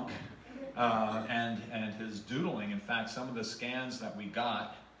unnamed monk and his doodling. In fact, some of the scans that we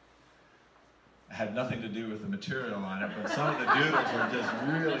got had nothing to do with the material on it, but some of the doodles were just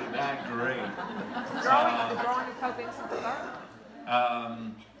really that great. The drawing of Pope Innocent III?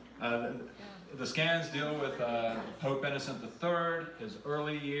 The scans deal with Pope Innocent III, his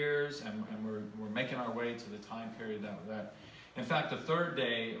early years, and we're making our way to the time period that. In fact, the third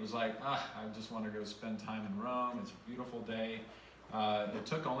day, it was like, I just want to go spend time in Rome. It's a beautiful day. It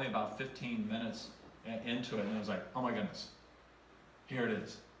took only about 15 minutes into it, and it was like, oh my goodness, here it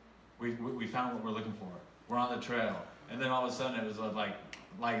is. We found what we're looking for. We're on the trail. And then all of a sudden it was like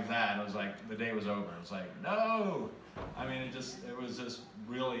that. It was like the day was over. It was like, no! I mean, it was just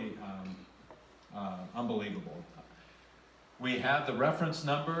really unbelievable. We have the reference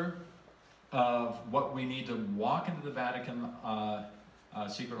number of what we need to walk into the Vatican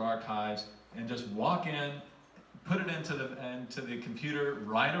Secret Archives and just walk in, put it into the computer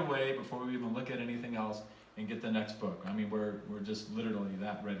right away before we even look at anything else, and get the next book. I mean, we're just literally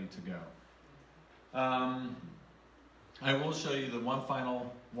that ready to go. I will show you the one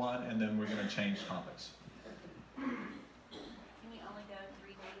final one, and then we're going to change topics. Can you only go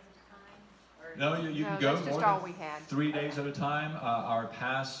 3 days at a time? Or No, you can No, go that's just more all than we had. 3 days at a time. Our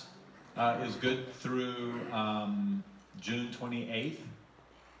pass is good through June 28th.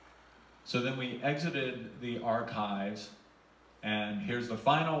 So then we exited the archives, and here's the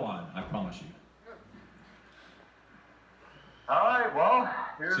final one, I promise you. All right, well,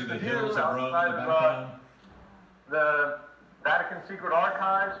 here's See the view hills of Rome in the outside of background? the Vatican Secret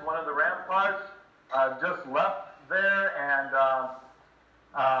Archives, one of the ramparts. Just left there, and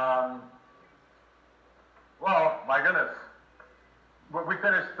well, my goodness, we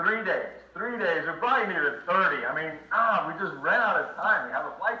finished 3 days. 3 days. We probably needed 30. I mean, we just ran out of time. We have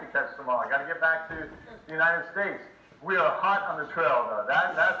a flight to catch tomorrow. I got to get back to the United States. We are hot on the trail, though.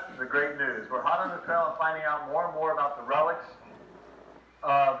 That's the great news. We're hot on the trail and finding out more and more about the relics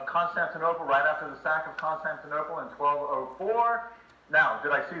of Constantinople right after the sack of Constantinople in 1204. Now,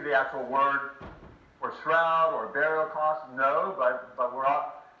 did I see the actual word for shroud or burial costs? No, but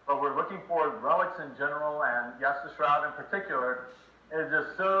we're looking for relics in general, and yes, the shroud in particular.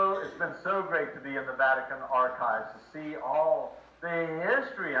 It's been so great to be in the Vatican archives, to see all the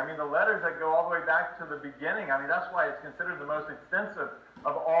history. I mean, the letters that go all the way back to the beginning. I mean, that's why it's considered the most extensive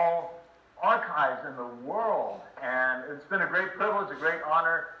of all archives in the world. And it's been a great privilege, a great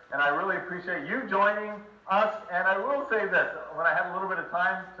honor, and I really appreciate you joining us. And I will say this, when I had a little bit of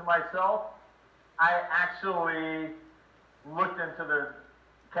time to myself, I actually looked into the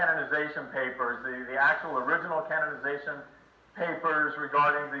canonization papers, the actual original canonization papers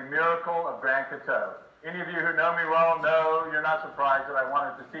regarding the miracle of Grand Cateau. Any of you who know me well know you're not surprised that I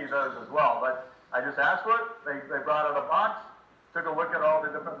wanted to see those as well. But I just asked for it. They brought out a box, took a look at all the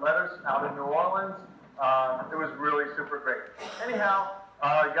different letters out in New Orleans. It was really super great. Anyhow,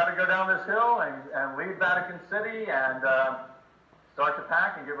 you got to go down this hill and leave Vatican City and start to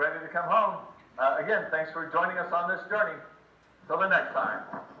pack and get ready to come home. Again, thanks for joining us on this journey. Till the next time.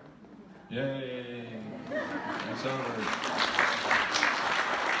 Yay! It's over.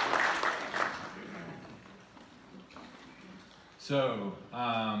 So,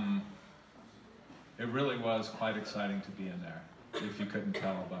 it really was quite exciting to be in there, if you couldn't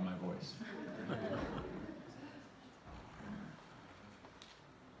tell by my voice.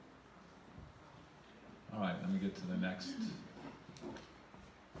 All right, let me get to the next.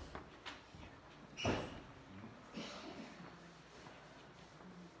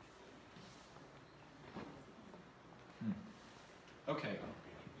 Okay.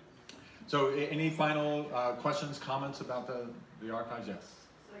 So, any final questions, comments about the archives? Yes.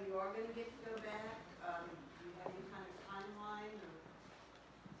 So you are going to get to go back? Do you have any kind of timeline? Or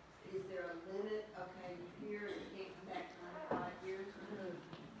is there a limit? Okay, you're here and you can't come back for 5 years?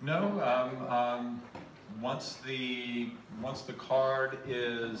 No. Once the card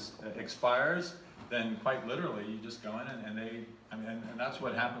expires, then quite literally you just go in and that's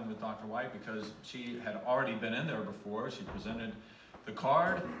what happened with Dr. White, because she had already been in there before. She presented the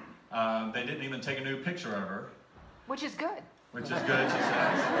card. They didn't even take a new picture of her. Which is good. Which is good, she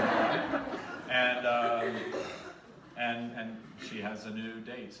says. And she has the new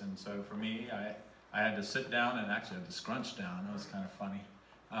dates. And so for me, I had to sit down and actually had to scrunch down. It was kind of funny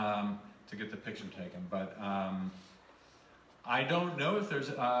to get the picture taken. But I don't know if there's,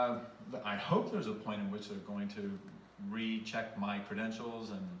 I hope there's a point in which they're going to recheck my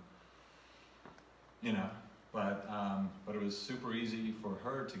credentials and, you know, but it was super easy for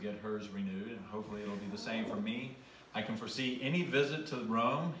her to get hers renewed, and hopefully it'll be the same for me. I can foresee any visit to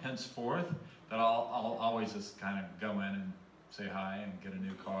Rome henceforth that I'll always just kind of go in and say hi and get a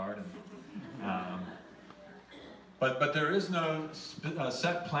new card. And, but there is no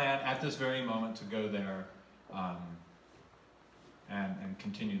set plan at this very moment to go there and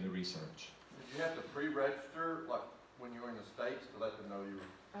continue the research. Did you have to pre-register, like when you were in the States, to let them know you were?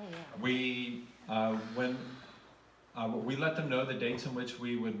 Oh, yeah. We let them know the dates in which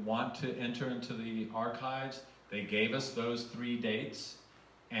we would want to enter into the archives. They gave us those 3 dates,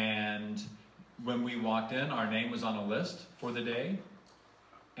 and when we walked in, our name was on a list for the day,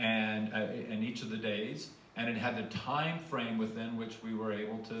 and in each of the days, and it had the time frame within which we were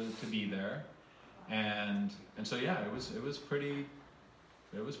able to be there, and so yeah, it was pretty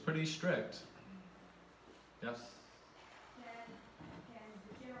strict. Yes.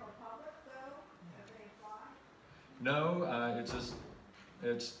 No,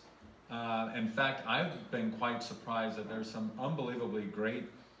 in fact, I've been quite surprised that there's some unbelievably great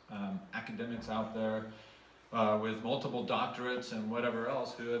academics out there with multiple doctorates and whatever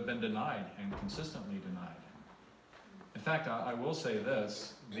else who have been denied and consistently denied. In fact, I will say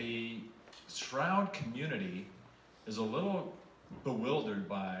this, the shroud community is a little bewildered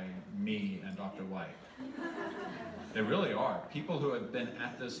by me and Dr. White. They really are. People who have been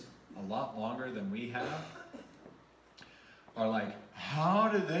at this a lot longer than we have are like, how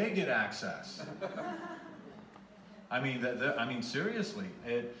did they get access? I mean, seriously.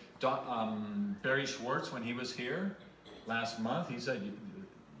 Barry Schwartz, when he was here last month, he said,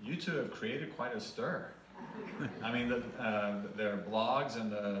 "You two have created quite a stir." I mean, their blogs and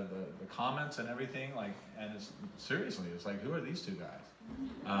the comments and everything, like, and seriously, it's like, who are these two guys?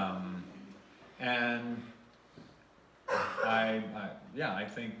 And I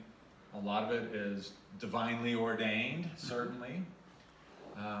think a lot of it is divinely ordained, certainly.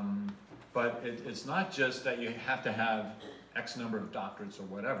 But it's not just that you have to have X number of doctorates or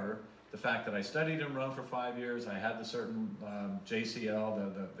whatever. The fact that I studied in Rome for 5 years, I had the certain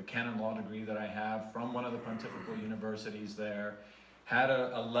JCL, the canon law degree that I have from one of the pontifical universities there, had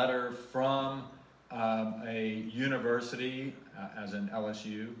a letter from a university, as in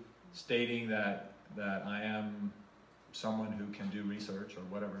LSU, stating that that I am someone who can do research or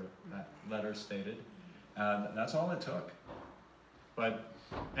whatever that letter stated. That's all it took.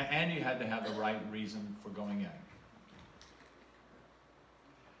 And you had to have the right reason for going in.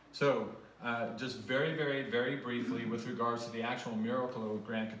 So, just very, very, very briefly with regards to the actual miracle of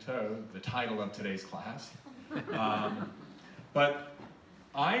Grand Coteau, the title of today's class. But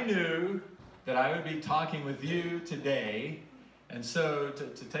I knew that I would be talking with you today, and so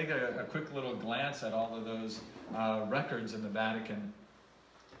to take a quick little glance at all of those records in the Vatican,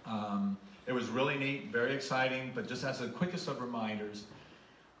 it was really neat, very exciting, but just as the quickest of reminders,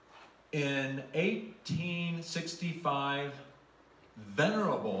 in 1865,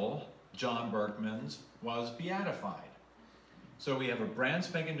 Venerable John Berchmans was beatified. So we have a brand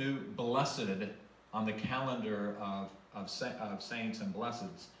spanking new blessed on the calendar of saints and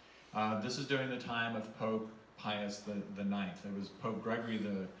blesseds. This is during the time of Pope Pius the Ninth. It was Pope Gregory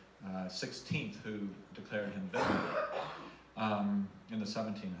the 16th who declared him venerable in the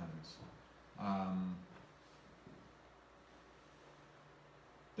 1700s.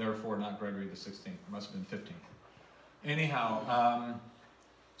 Therefore, not Gregory the 16th. It must have been 15th. Anyhow,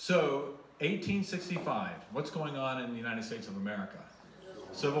 so 1865. What's going on in the United States of America?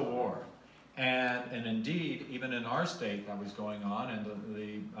 Civil War. And indeed, even in our state, that was going on, and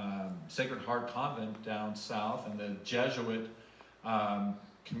the Sacred Heart Convent down south and the Jesuit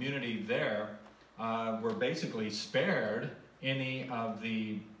community there were basically spared any of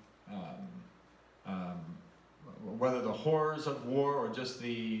the, whether the horrors of war or just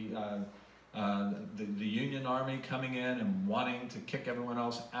the Union Army coming in and wanting to kick everyone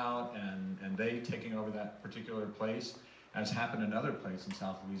else out, and they taking over that particular place, as happened in other places in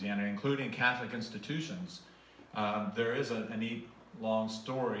South Louisiana, including Catholic institutions. There is a neat long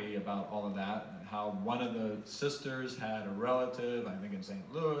story about all of that, how one of the sisters had a relative, I think in St.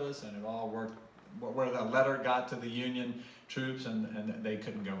 Louis, and it all worked, where the letter got to the Union troops and they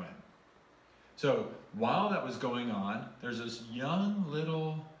couldn't go in. So while that was going on, there's this young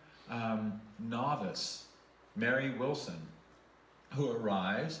little novice, Mary Wilson, who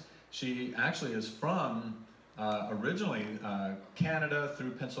arrives. She actually is from originally Canada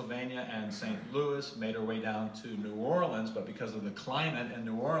through Pennsylvania and St. Louis, made her way down to New Orleans, but because of the climate in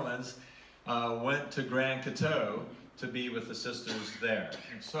New Orleans, went to Grand Coteau to be with the sisters there.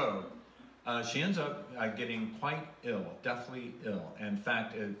 And so she ends up getting quite ill, deathly ill. In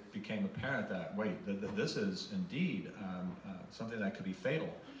fact, it became apparent that, wait, this is indeed something that could be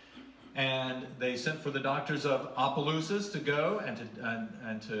fatal. And they sent for the doctors of Opelousas to go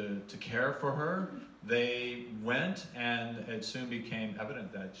and to care for her. They went, and it soon became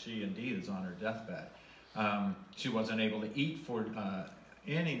evident that she indeed is on her deathbed. She wasn't able to eat for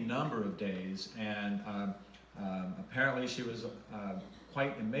any number of days, and apparently she was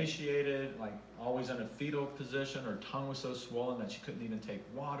quite emaciated, like always in a fetal position. Her tongue was so swollen that she couldn't even take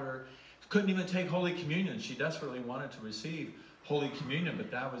water, couldn't even take Holy Communion. She desperately wanted to receive Holy Communion,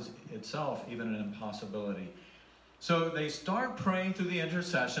 but that was itself even an impossibility. So they start praying through the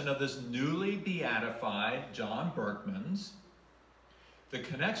intercession of this newly beatified John Berchmans. The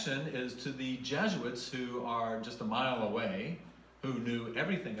connection is to the Jesuits, who are just a mile away, who knew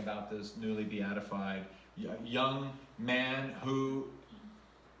everything about this newly beatified young man who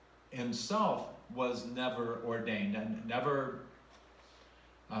himself was never ordained and never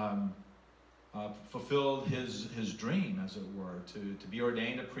fulfilled his dream, as it were, to be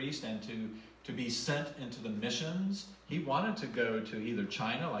ordained a priest and to be sent into the missions. He wanted to go to either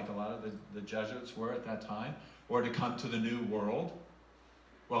China, like a lot of the Jesuits were at that time, or to come to the New World.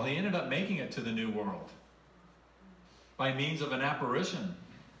 Well, he ended up making it to the New World by means of an apparition.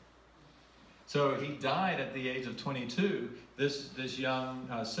 So he died at the age of 22. This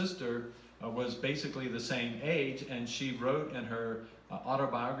young sister was basically the same age, and she wrote in her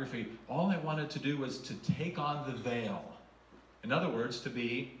autobiography, all I wanted to do was to take on the veil. In other words, to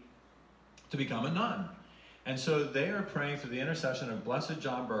become a nun. And so they are praying through the intercession of Blessed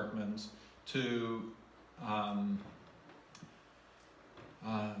John Berchmans to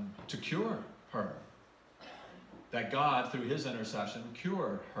cure her. That God, through his intercession,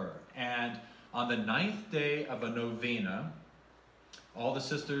 cure her. And on the 9th day of a novena, all the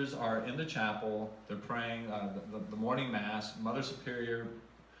sisters are in the chapel. They're praying the morning mass. Mother Superior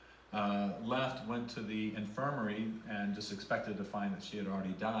left, went to the infirmary, and just expected to find that she had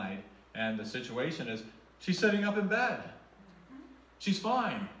already died. And the situation is, she's sitting up in bed. She's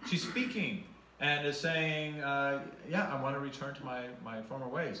fine. She's speaking and is saying, yeah, I want to return to my former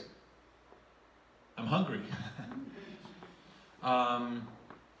ways. I'm hungry.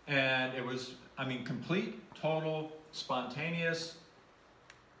 And it was, complete, total, spontaneous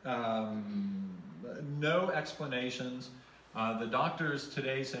no explanations. The doctors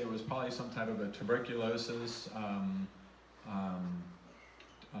today say it was probably some type of a tuberculosis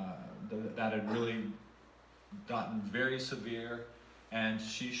that had really gotten very severe, and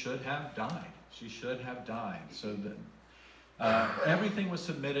she should have died. She should have died. So everything was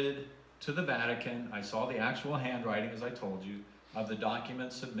submitted to the Vatican. I saw the actual handwriting, as I told you, of the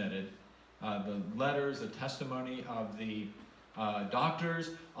documents submitted, the letters, the testimony of the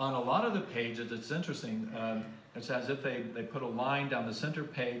doctors. On a lot of the pages, it's interesting, it's as if they put a line down the center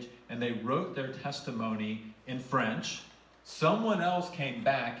page and they wrote their testimony in French. Someone else came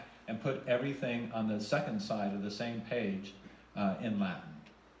back and put everything on the second side of the same page in Latin.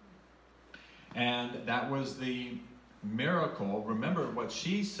 And that was the miracle. Remember what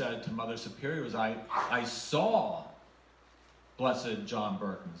she said to Mother Superior was, I saw Blessed John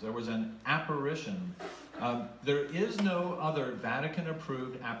Berchmans. There was an apparition. There is no other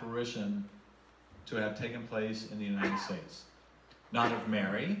Vatican-approved apparition to have taken place in the United States. Not of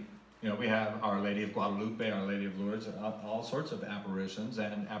Mary. You know, we have Our Lady of Guadalupe, Our Lady of Lourdes, all sorts of apparitions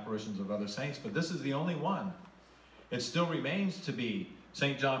and apparitions of other saints, but this is the only one. It still remains to be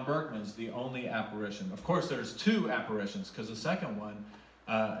St. John Berchmans, the only apparition. Of course, there's two apparitions, because the second one,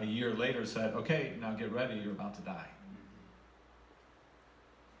 a year later, said, okay, now get ready, you're about to die.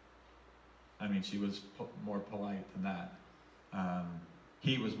 I mean, she was more polite than that.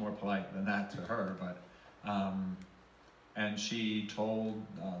 He was more polite than that to her, but, and she told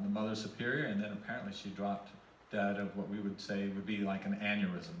the Mother Superior, and then apparently she dropped dead of what we would say would be like an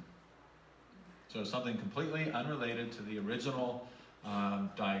aneurysm. So something completely unrelated to the original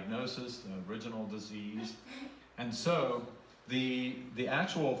diagnosis, the original disease. And so the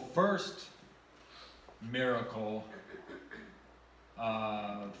actual first miracle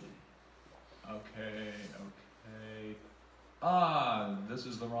of, this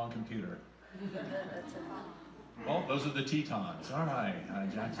is the wrong computer. Well, those are the Tetons. All right,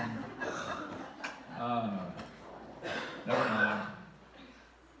 Jackson. Never mind.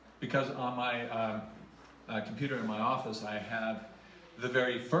 Because on my computer in my office, I have the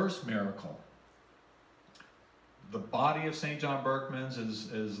very first miracle. The body of St. John Berchmans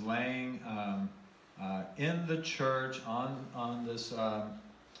is laying in the church on this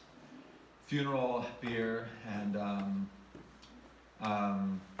funeral bier, and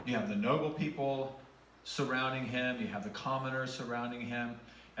you have the noble people surrounding him, you have the commoners surrounding him,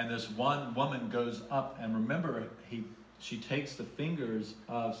 and this one woman goes up, and remember, she takes the fingers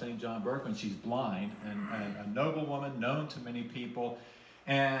of St. John Berchmans. She's blind, and a noble woman known to many people,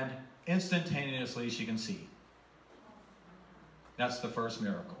 and instantaneously she can see. That's the first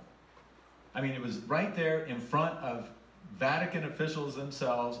miracle. I mean, it was right there in front of Vatican officials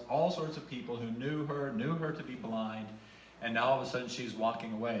themselves, all sorts of people who knew her to be blind, and now all of a sudden she's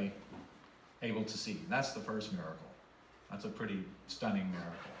walking away, able to see. That's the first miracle. That's a pretty stunning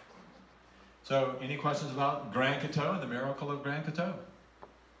miracle. So, any questions about Grand Coteau and the miracle of Grand Coteau?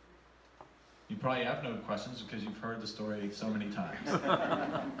 You probably have no questions because you've heard the story so many times.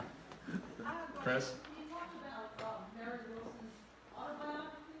 Chris? You talked about Mary Wilson's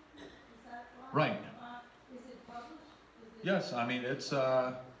autobiography. Is that Right. Is it published? Yes, I mean it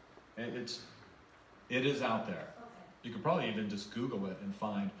is out there. Okay. You could probably even just Google it and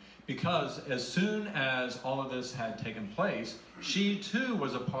find, because as soon as all of this had taken place, she too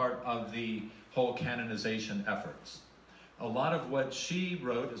was a part of the whole canonization efforts. A lot of what she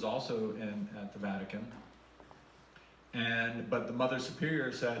wrote is also at the Vatican, but the Mother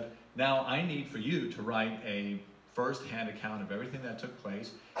Superior said, now I need for you to write a first-hand account of everything that took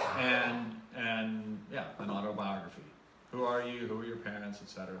place, and yeah, an autobiography. Who are you? Who are your parents?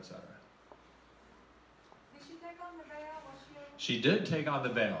 Etc. etc. Did she take on the veil? She did take on the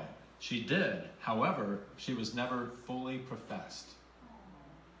veil. She did. However, she was never fully professed.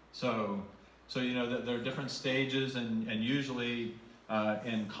 So you know that there are different stages, and usually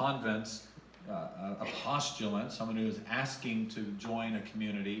in convents, a postulant, someone who is asking to join a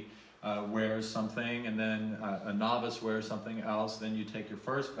community, wears something, and then a novice wears something else. Then you take your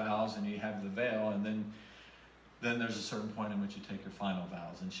first vows, and you have the veil, and then there's a certain point in which you take your final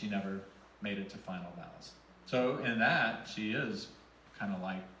vows, and she never made it to final vows. So in that, she is kind of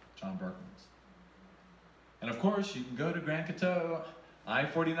like John Berchmans. And of course, you can go to Grand Coteau,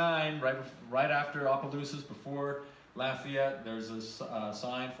 I-49, right after Opelousas, before Lafayette. There's a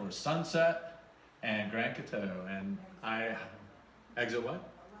sign for Sunset and Grand Coteau. And exit what?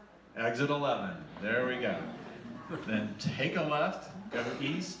 11. Exit 11. There we go. Then take a left, go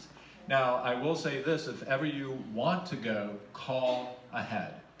east. Now, I will say this, if ever you want to go, call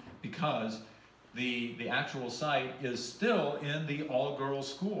ahead, because the actual site is still in the all-girls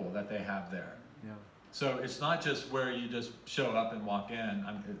school that they have there. Yeah. So it's not just where you just show up and walk in.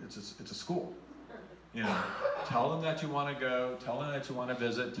 It's a school. You know, tell them that you want to go. Tell them that you want to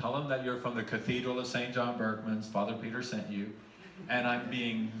visit. Tell them that you're from the Cathedral of St. Berchmans. Father Peter sent you. And I'm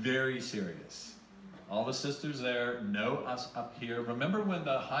being very serious. All the sisters there know us up here. Remember when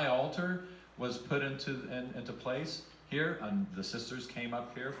the high altar was put into place here? And the sisters came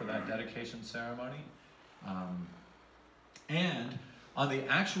up here for that dedication ceremony. And on the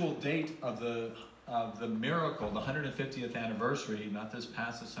actual date of the miracle, the 150th anniversary, not this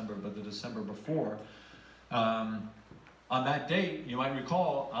past December, but the December before, on that date, you might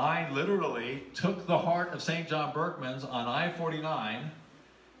recall, I literally took the heart of St. John Berchmans on I-49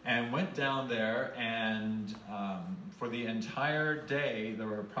 and went down there, and for the entire day, there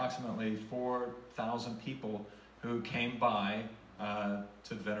were approximately 4,000 people who came by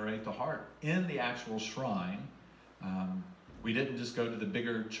to venerate the heart in the actual shrine. We didn't just go to the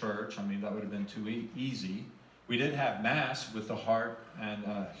bigger church. I mean, that would have been too easy. We did have Mass with the heart and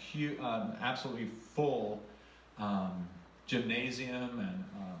absolutely full gymnasium, and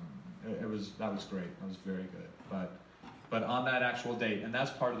that was great. That was very good. But on that actual date, and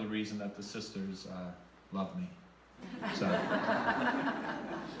that's part of the reason that the sisters love me. So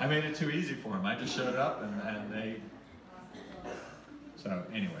I made it too easy for them. I just showed up, and they. So,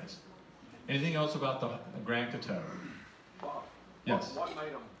 anyways, anything else about the Grand Cateau? Bob, Yes. What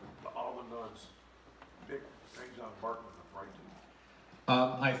made them, all the nuns, pick St. John Berchmans to pray to?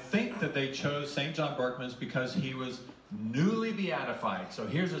 I think that they chose St. John Berchmans because he was newly beatified. So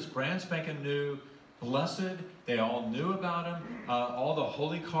here's this brand spanking new blessed. They all knew about him. All the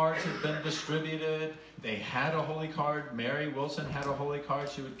holy cards had been distributed. They had a holy card. Mary Wilson had a holy card.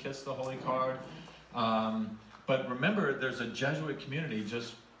 She would kiss the holy card. But remember, there's a Jesuit community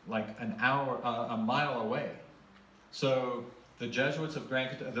just like a mile away. So the Jesuits of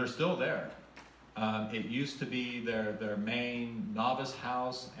Grand Cateau, they're still there. It used to be their main novice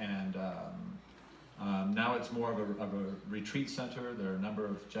house, and now it's more of a retreat center. There are a number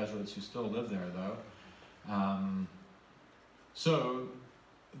of Jesuits who still live there, though. So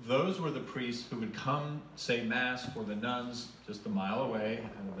those were the priests who would come say Mass for the nuns just a mile away,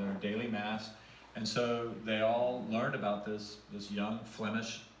 their daily Mass. And so they all learned about this young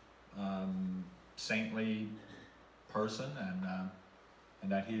Flemish saintly person,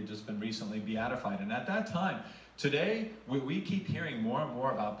 and that he had just been recently beatified. And at that time, today, we keep hearing more and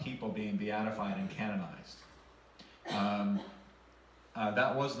more about people being beatified and canonized.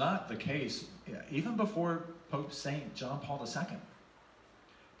 That was not the case even before Pope St. John Paul II.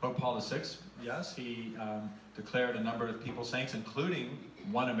 Pope Paul VI, yes, he declared a number of people saints, including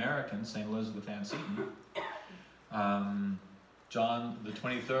one American, St. Elizabeth Ann Seton. John the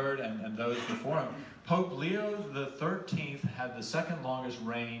 23rd and those before him. Pope Leo the 13th had the second longest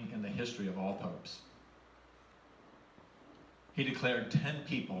reign in the history of all popes. He declared 10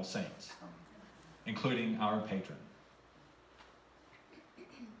 people saints, including our patron.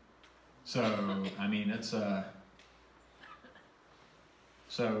 So, I mean, it's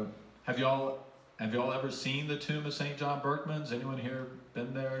so have y'all ever seen the tomb of St. John Berchmans? Anyone here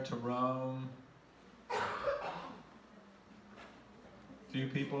been there to Rome? Few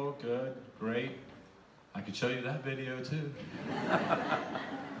people, good, great. I could show you that video too.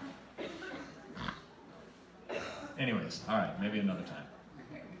 Anyways, all right, maybe another time.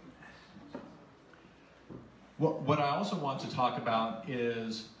 What I also want to talk about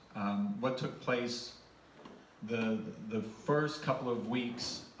is what took place the first couple of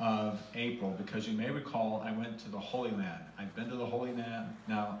weeks of April, because you may recall I went to the Holy Land. I've been to the Holy Land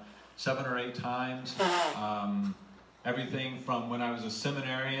now 7 or 8 times. Everything from when I was a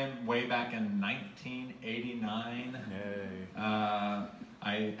seminarian way back in 1989.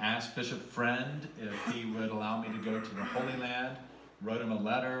 I asked Bishop Friend if he would allow me to go to the Holy Land, wrote him a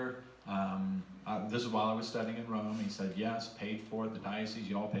letter. This is while I was studying in Rome. He said yes, paid for it, the diocese,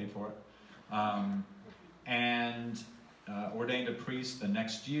 you all paid for it. And ordained a priest the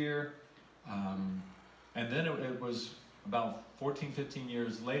next year. And then it was about 14, 15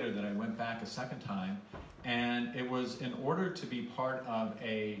 years later that I went back a second time. And it was in order to be part of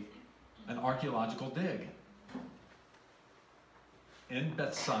an archaeological dig in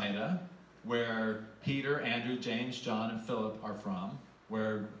Bethsaida, where Peter, Andrew, James, John, and Philip are from,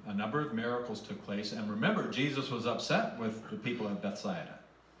 where a number of miracles took place. And remember, Jesus was upset with the people of Bethsaida.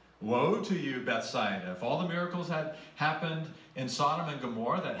 Woe to you, Bethsaida. If all the miracles had happened in Sodom and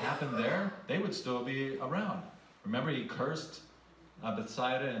Gomorrah that happened there, they would still be around. Remember, he cursed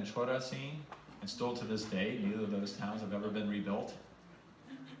Bethsaida and Chorazin. And still to this day, neither of those towns have ever been rebuilt.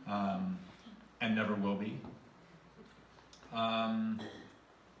 and never will be.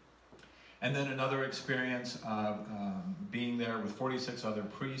 And then another experience of being there with 46 other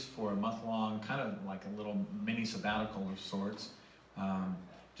priests for a month-long, kind of like a little mini sabbatical of sorts.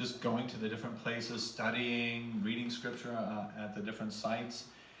 Just going to the different places, studying, reading scripture at the different sites.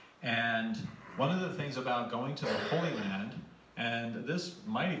 And one of the things about going to the Holy Land, and this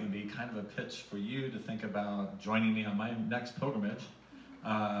might even be kind of a pitch for you to think about joining me on my next pilgrimage,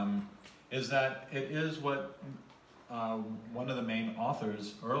 is that it is what one of the main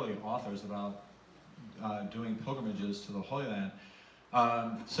authors, early authors about doing pilgrimages to the Holy Land,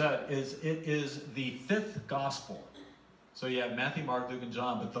 said is it is the fifth gospel. So you have Matthew, Mark, Luke, and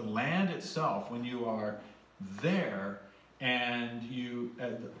John, but the land itself, when you are there and you,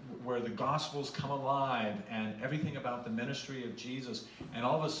 where the gospels come alive and everything about the ministry of Jesus, and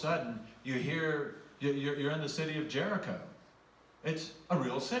all of a sudden you hear, you're in the city of Jericho. It's a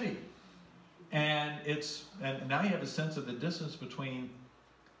real city. And now you have a sense of the distance between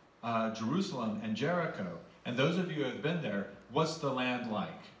Jerusalem and Jericho. And those of you who have been there, what's the land like?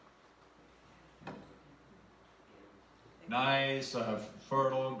 Nice,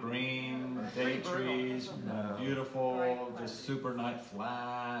 fertile, green, date trees, beautiful, just super nice,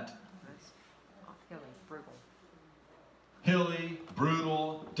 flat. Hilly,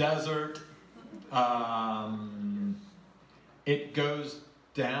 brutal, desert. It goes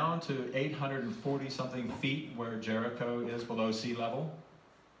down to 840 something feet where Jericho is below sea level.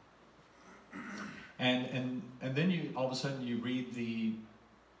 And then you all of a sudden you read the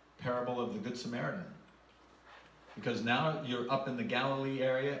parable of the Good Samaritan. Because now you're up in the Galilee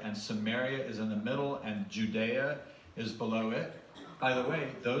area and Samaria is in the middle and Judea is below it. By the way,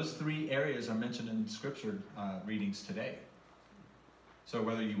 those three areas are mentioned in scripture readings today. So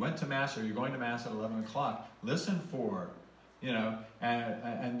whether you went to Mass or you're going to Mass at 11 o'clock, listen for,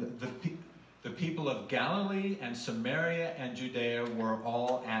 and the people of Galilee and Samaria and Judea were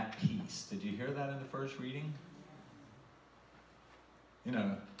all at peace. Did you hear that in the first reading?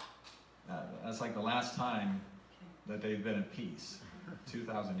 That's like the last time that they've been at peace,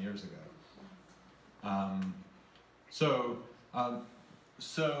 2,000 years ago. So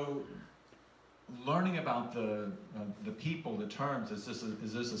learning about the people, the terms, is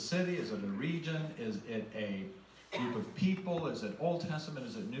this a city? Is it a region? Is it a group of people? Is it Old Testament?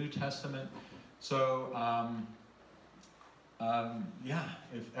 Is it New Testament? So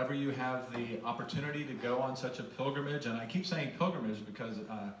if ever you have the opportunity to go on such a pilgrimage, and I keep saying pilgrimage because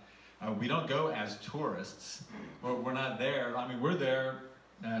we don't go as tourists. We're not there. I mean, we're there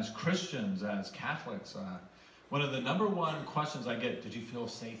as Christians, as Catholics. One of the number one questions I get, did you feel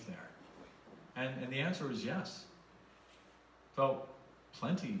safe there? And the answer is yes. Felt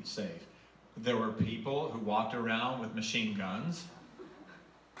plenty safe. There were people who walked around with machine guns,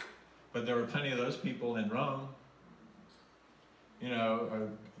 but there were plenty of those people in Rome. A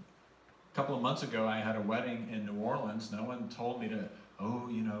couple of months ago, I had a wedding in New Orleans. No one told me to, are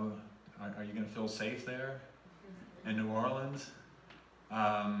you going to feel safe there in New Orleans?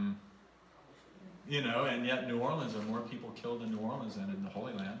 And yet New Orleans, there are more people killed in New Orleans than in the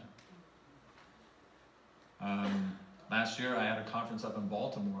Holy Land. Last year I had a conference up in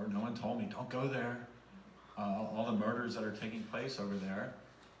Baltimore. No one told me, don't go there. All the murders that are taking place over there.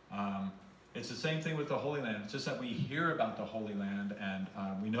 It's the same thing with the Holy Land. It's just that we hear about the Holy Land and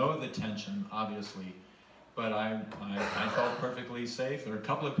we know the tension, obviously. But I felt perfectly safe. There are a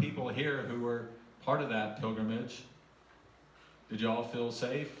couple of people here who were part of that pilgrimage. Did you all feel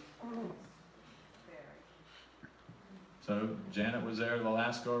safe? So Janet was there the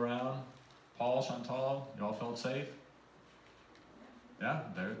last go around. Paul, Chantal, you all felt safe? Yeah,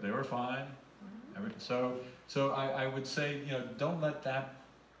 they were fine. So I would say, don't let that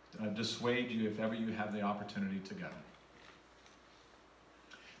dissuade you if ever you have the opportunity to go.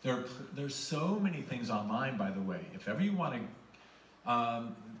 There's so many things online, by the way. If ever you want to,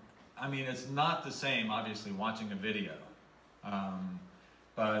 it's not the same, obviously, watching a video.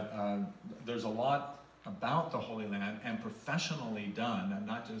 But there's a lot about the Holy Land and professionally done, and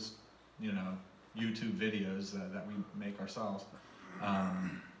not just, YouTube videos that we make ourselves.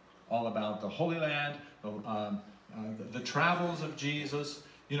 All about the Holy Land, the travels of Jesus.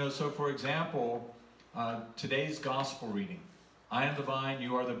 So for example, today's gospel reading, I am the vine,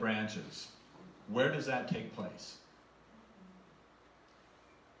 you are the branches. Where does that take place?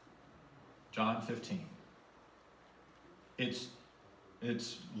 John 15. It's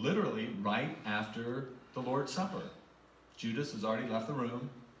literally right after the Lord's Supper. Judas has already left the room.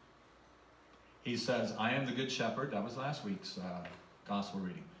 He says, I am the good shepherd. That was last week's gospel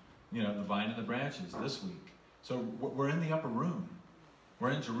reading. The vine and the branches this week. So we're in the upper room. We're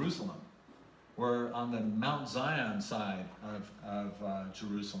in Jerusalem. were on the Mount Zion side of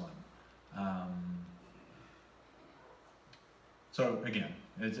Jerusalem. So again,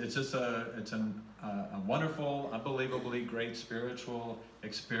 it's just a wonderful, unbelievably great spiritual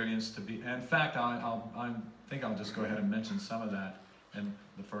experience to be. In fact, I think I'll just go ahead and mention some of that in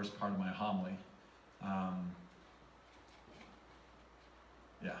the first part of my homily.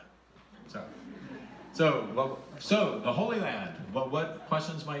 Yeah. So the Holy Land. What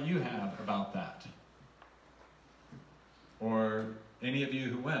questions might you have about that? Or any of you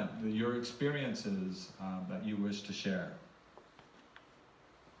who went, your experiences that you wish to share?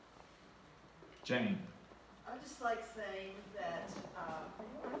 Jane. I just like saying that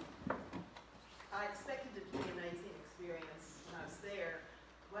I expected it to be an amazing experience when I was there.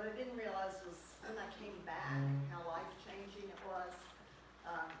 What I didn't realize was when I came back, how life-changing it was.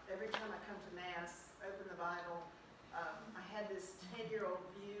 Every time I come to Mass, open the Bible, I had this 10-year-old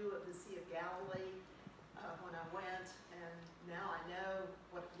view of the Sea of Galilee when I went, and now I know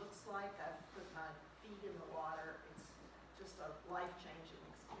what it looks like. I've put my feet in the water. It's just a life-changing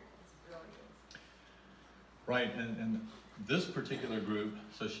experience. It really is. Right, and this particular group,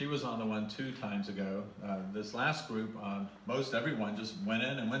 so she was on the one 2 times ago. This last group, most everyone just went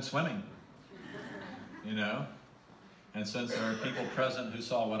in and went swimming, you know? And since there are people present who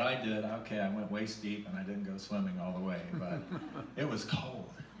saw what I did, okay, I went waist deep and I didn't go swimming all the way, but it was cold.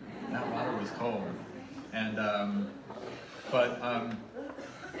 That water was cold. And,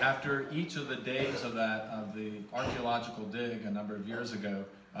 after each of the days of the archaeological dig a number of years ago,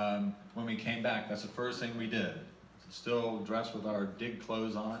 when we came back, that's the first thing we did. Still dressed with our dig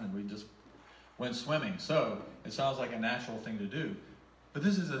clothes on, and we just went swimming. So it sounds like a natural thing to do. But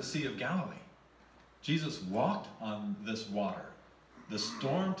this is the Sea of Galilee. Jesus walked on this water. The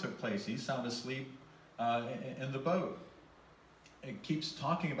storm took place. He's sound asleep in the boat. It keeps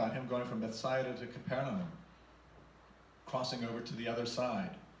talking about him going from Bethsaida to Capernaum, crossing over to the other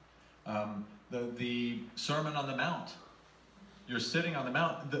side. The Sermon on the Mount. You're sitting on the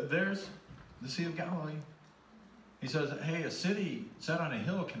mount. There's the Sea of Galilee. He says, hey, a city set on a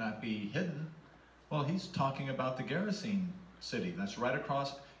hill cannot be hidden. Well, he's talking about the Gerasene city. That's right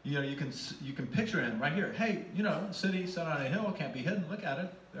across. You know, you can picture him right here. Hey, you know, a city set on a hill can't be hidden. Look at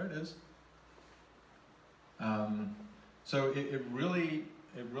it. There it is. So it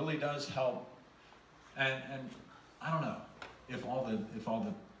really does help. And I don't know if all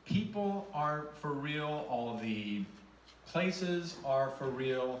the people are for real, all the places are for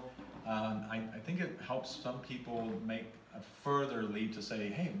real. I think it helps some people make a further leap to say,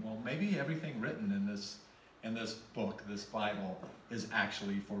 hey, well, maybe everything written in this book, this Bible, is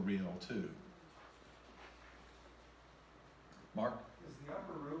actually for real too. Mark? Is the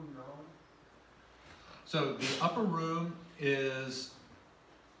upper room known? So the upper room is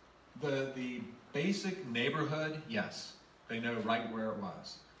the basic neighborhood, yes. They know right where it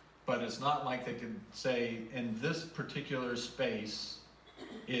was. But it's not like they could say, in this particular space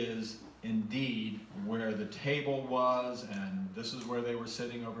is indeed where the table was, and this is where they were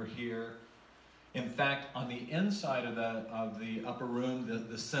sitting over here. In fact, on the inside of the upper room,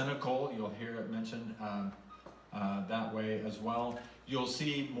 the cenacle, you'll hear it mentioned that way as well. You'll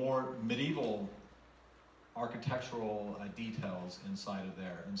see more medieval architectural details inside of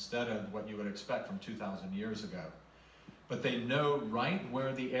there, instead of what you would expect from 2,000 years ago. But they know right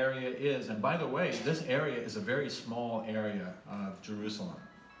where the area is. And by the way, this area is a very small area of Jerusalem.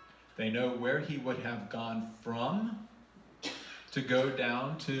 They know where he would have gone from to go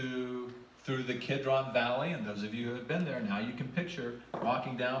down through the Kidron Valley. And those of you who have been there, now you can picture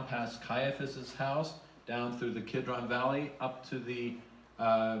walking down past Caiaphas' house, down through the Kidron Valley, up to the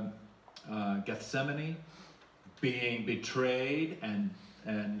Gethsemane, being betrayed and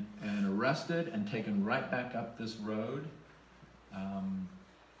arrested and taken right back up this road.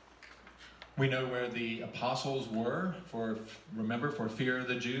 We know where the apostles were. Remember, for fear of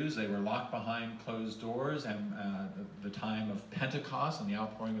the Jews, they were locked behind closed doors, and the time of Pentecost and the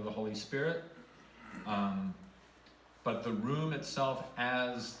outpouring of the Holy Spirit. But the room itself,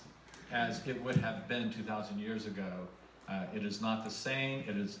 as it would have been 2,000 years ago, it is not the same.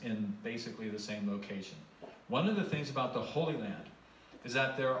 It is in basically the same location. One of the things about the Holy Land is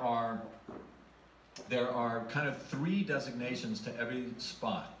that there are kind of 3 designations to every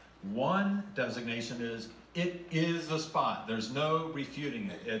spot. One designation is, it is the spot. There's no refuting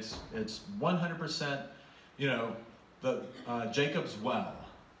it. It's 100%, you know, the Jacob's well.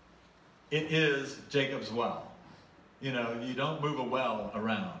 It is Jacob's well. You know, you don't move a well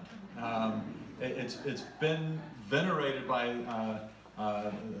around. It's been venerated by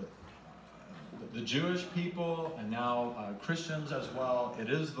the Jewish people and now Christians as well. It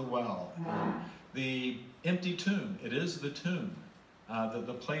is the well. The empty tomb, it is the tomb.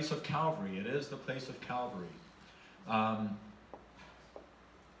 The place of Calvary, it is the place of Calvary.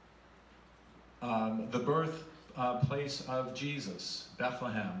 The birth place of Jesus,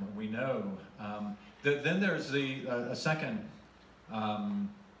 Bethlehem, we know. Then there's a second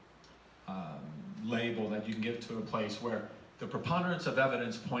label that you can give to a place where the preponderance of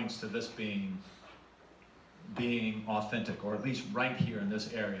evidence points to this being authentic, or at least right here in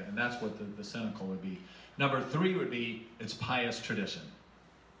this area, and that's what the cynical would be. Number 3 would be it's pious tradition,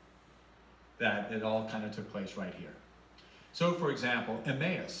 that it all kind of took place right here. So, for example,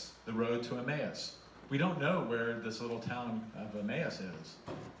 Emmaus, the road to Emmaus. We don't know where this little town of Emmaus is.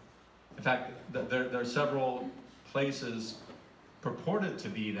 In fact, there are several places purported to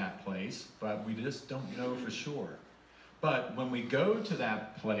be that place, but we just don't know for sure. But when we go to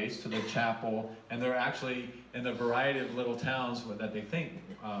that place, to the chapel, and they're actually in the variety of little towns that they think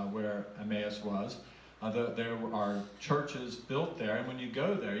where Emmaus was, there are churches built there, and when you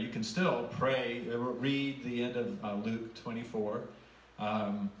go there, you can still pray, read the end of Luke 24,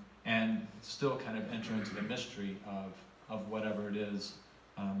 and still kind of enter into the mystery of whatever it is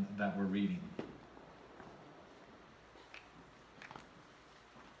that we're reading.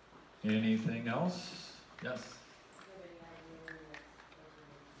 Anything else? Yes?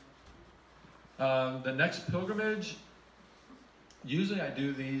 The next pilgrimage, usually I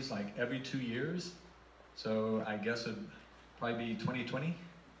do these like every 2 years, so I guess it'd probably be 2020.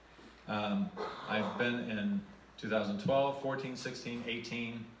 I've been in 2012, 14, 16,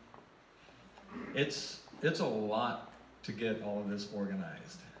 18. It's a lot to get all of this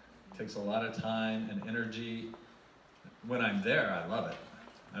organized. It takes a lot of time and energy. When I'm there, I love it.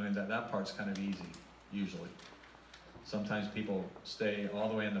 I mean, that part's kind of easy, usually. Sometimes people stay all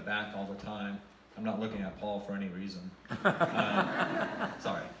the way in the back all the time. I'm not looking at Paul for any reason.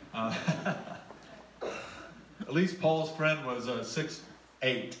 Sorry. At least Paul's friend was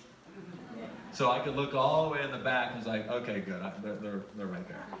 6'8". So I could look all the way in the back and was like, okay, good, they're right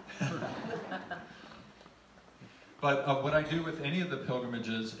there. But what I do with any of the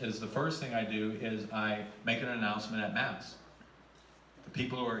pilgrimages is the first thing I do is I make an announcement at Mass. The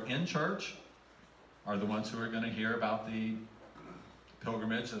people who are in church are the ones who are going to hear about the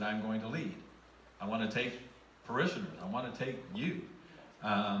pilgrimage that I'm going to lead. I want to take parishioners. I want to take you.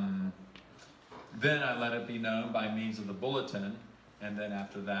 Then I let it be known by means of the bulletin, and then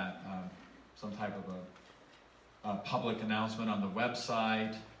after that, some type of a public announcement on the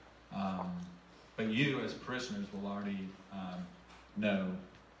website. But you, as parishioners, will already know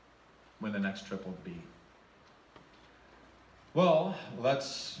when the next trip will be. Well,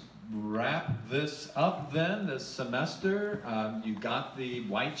 let's wrap this up then, this semester. You got the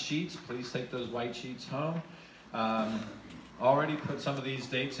white sheets. Please take those white sheets home. Already put some of these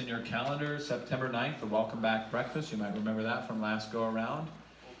dates in your calendar. September 9th, the Welcome Back Breakfast. You might remember that from last go around.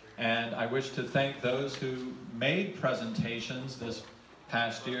 And I wish to thank those who made presentations this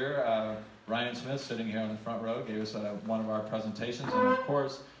past year. Ryan Smith, sitting here on the front row, gave us one of our presentations. And of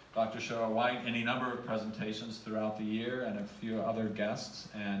course, Dr. Cheryl White, any number of presentations throughout the year, and a few other guests.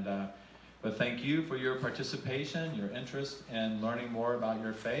 But thank you for your participation, your interest in learning more about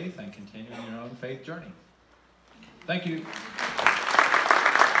your faith and continuing your own faith journey. Thank you.